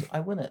because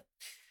I win it.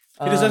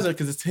 He deserves it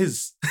because it's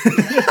his.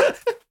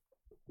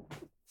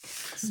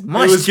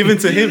 My It was given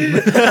to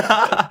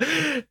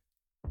him.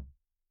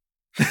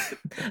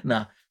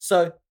 Nah.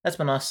 So that's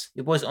been us.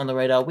 Your boys are On the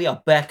Radar. We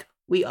are back.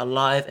 We are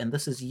live, and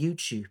this is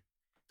YouTube.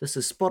 This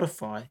is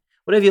Spotify.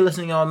 Whatever you're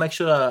listening on, make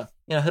sure to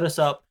hit us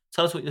up.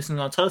 Tell us what you're listening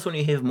on. Tell us when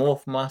you hear more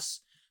from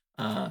us.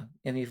 And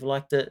if you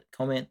liked it,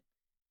 comment.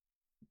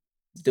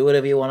 Do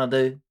whatever you want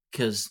to do,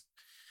 because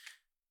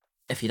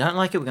if you don't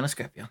like it, we're gonna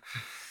scrap you.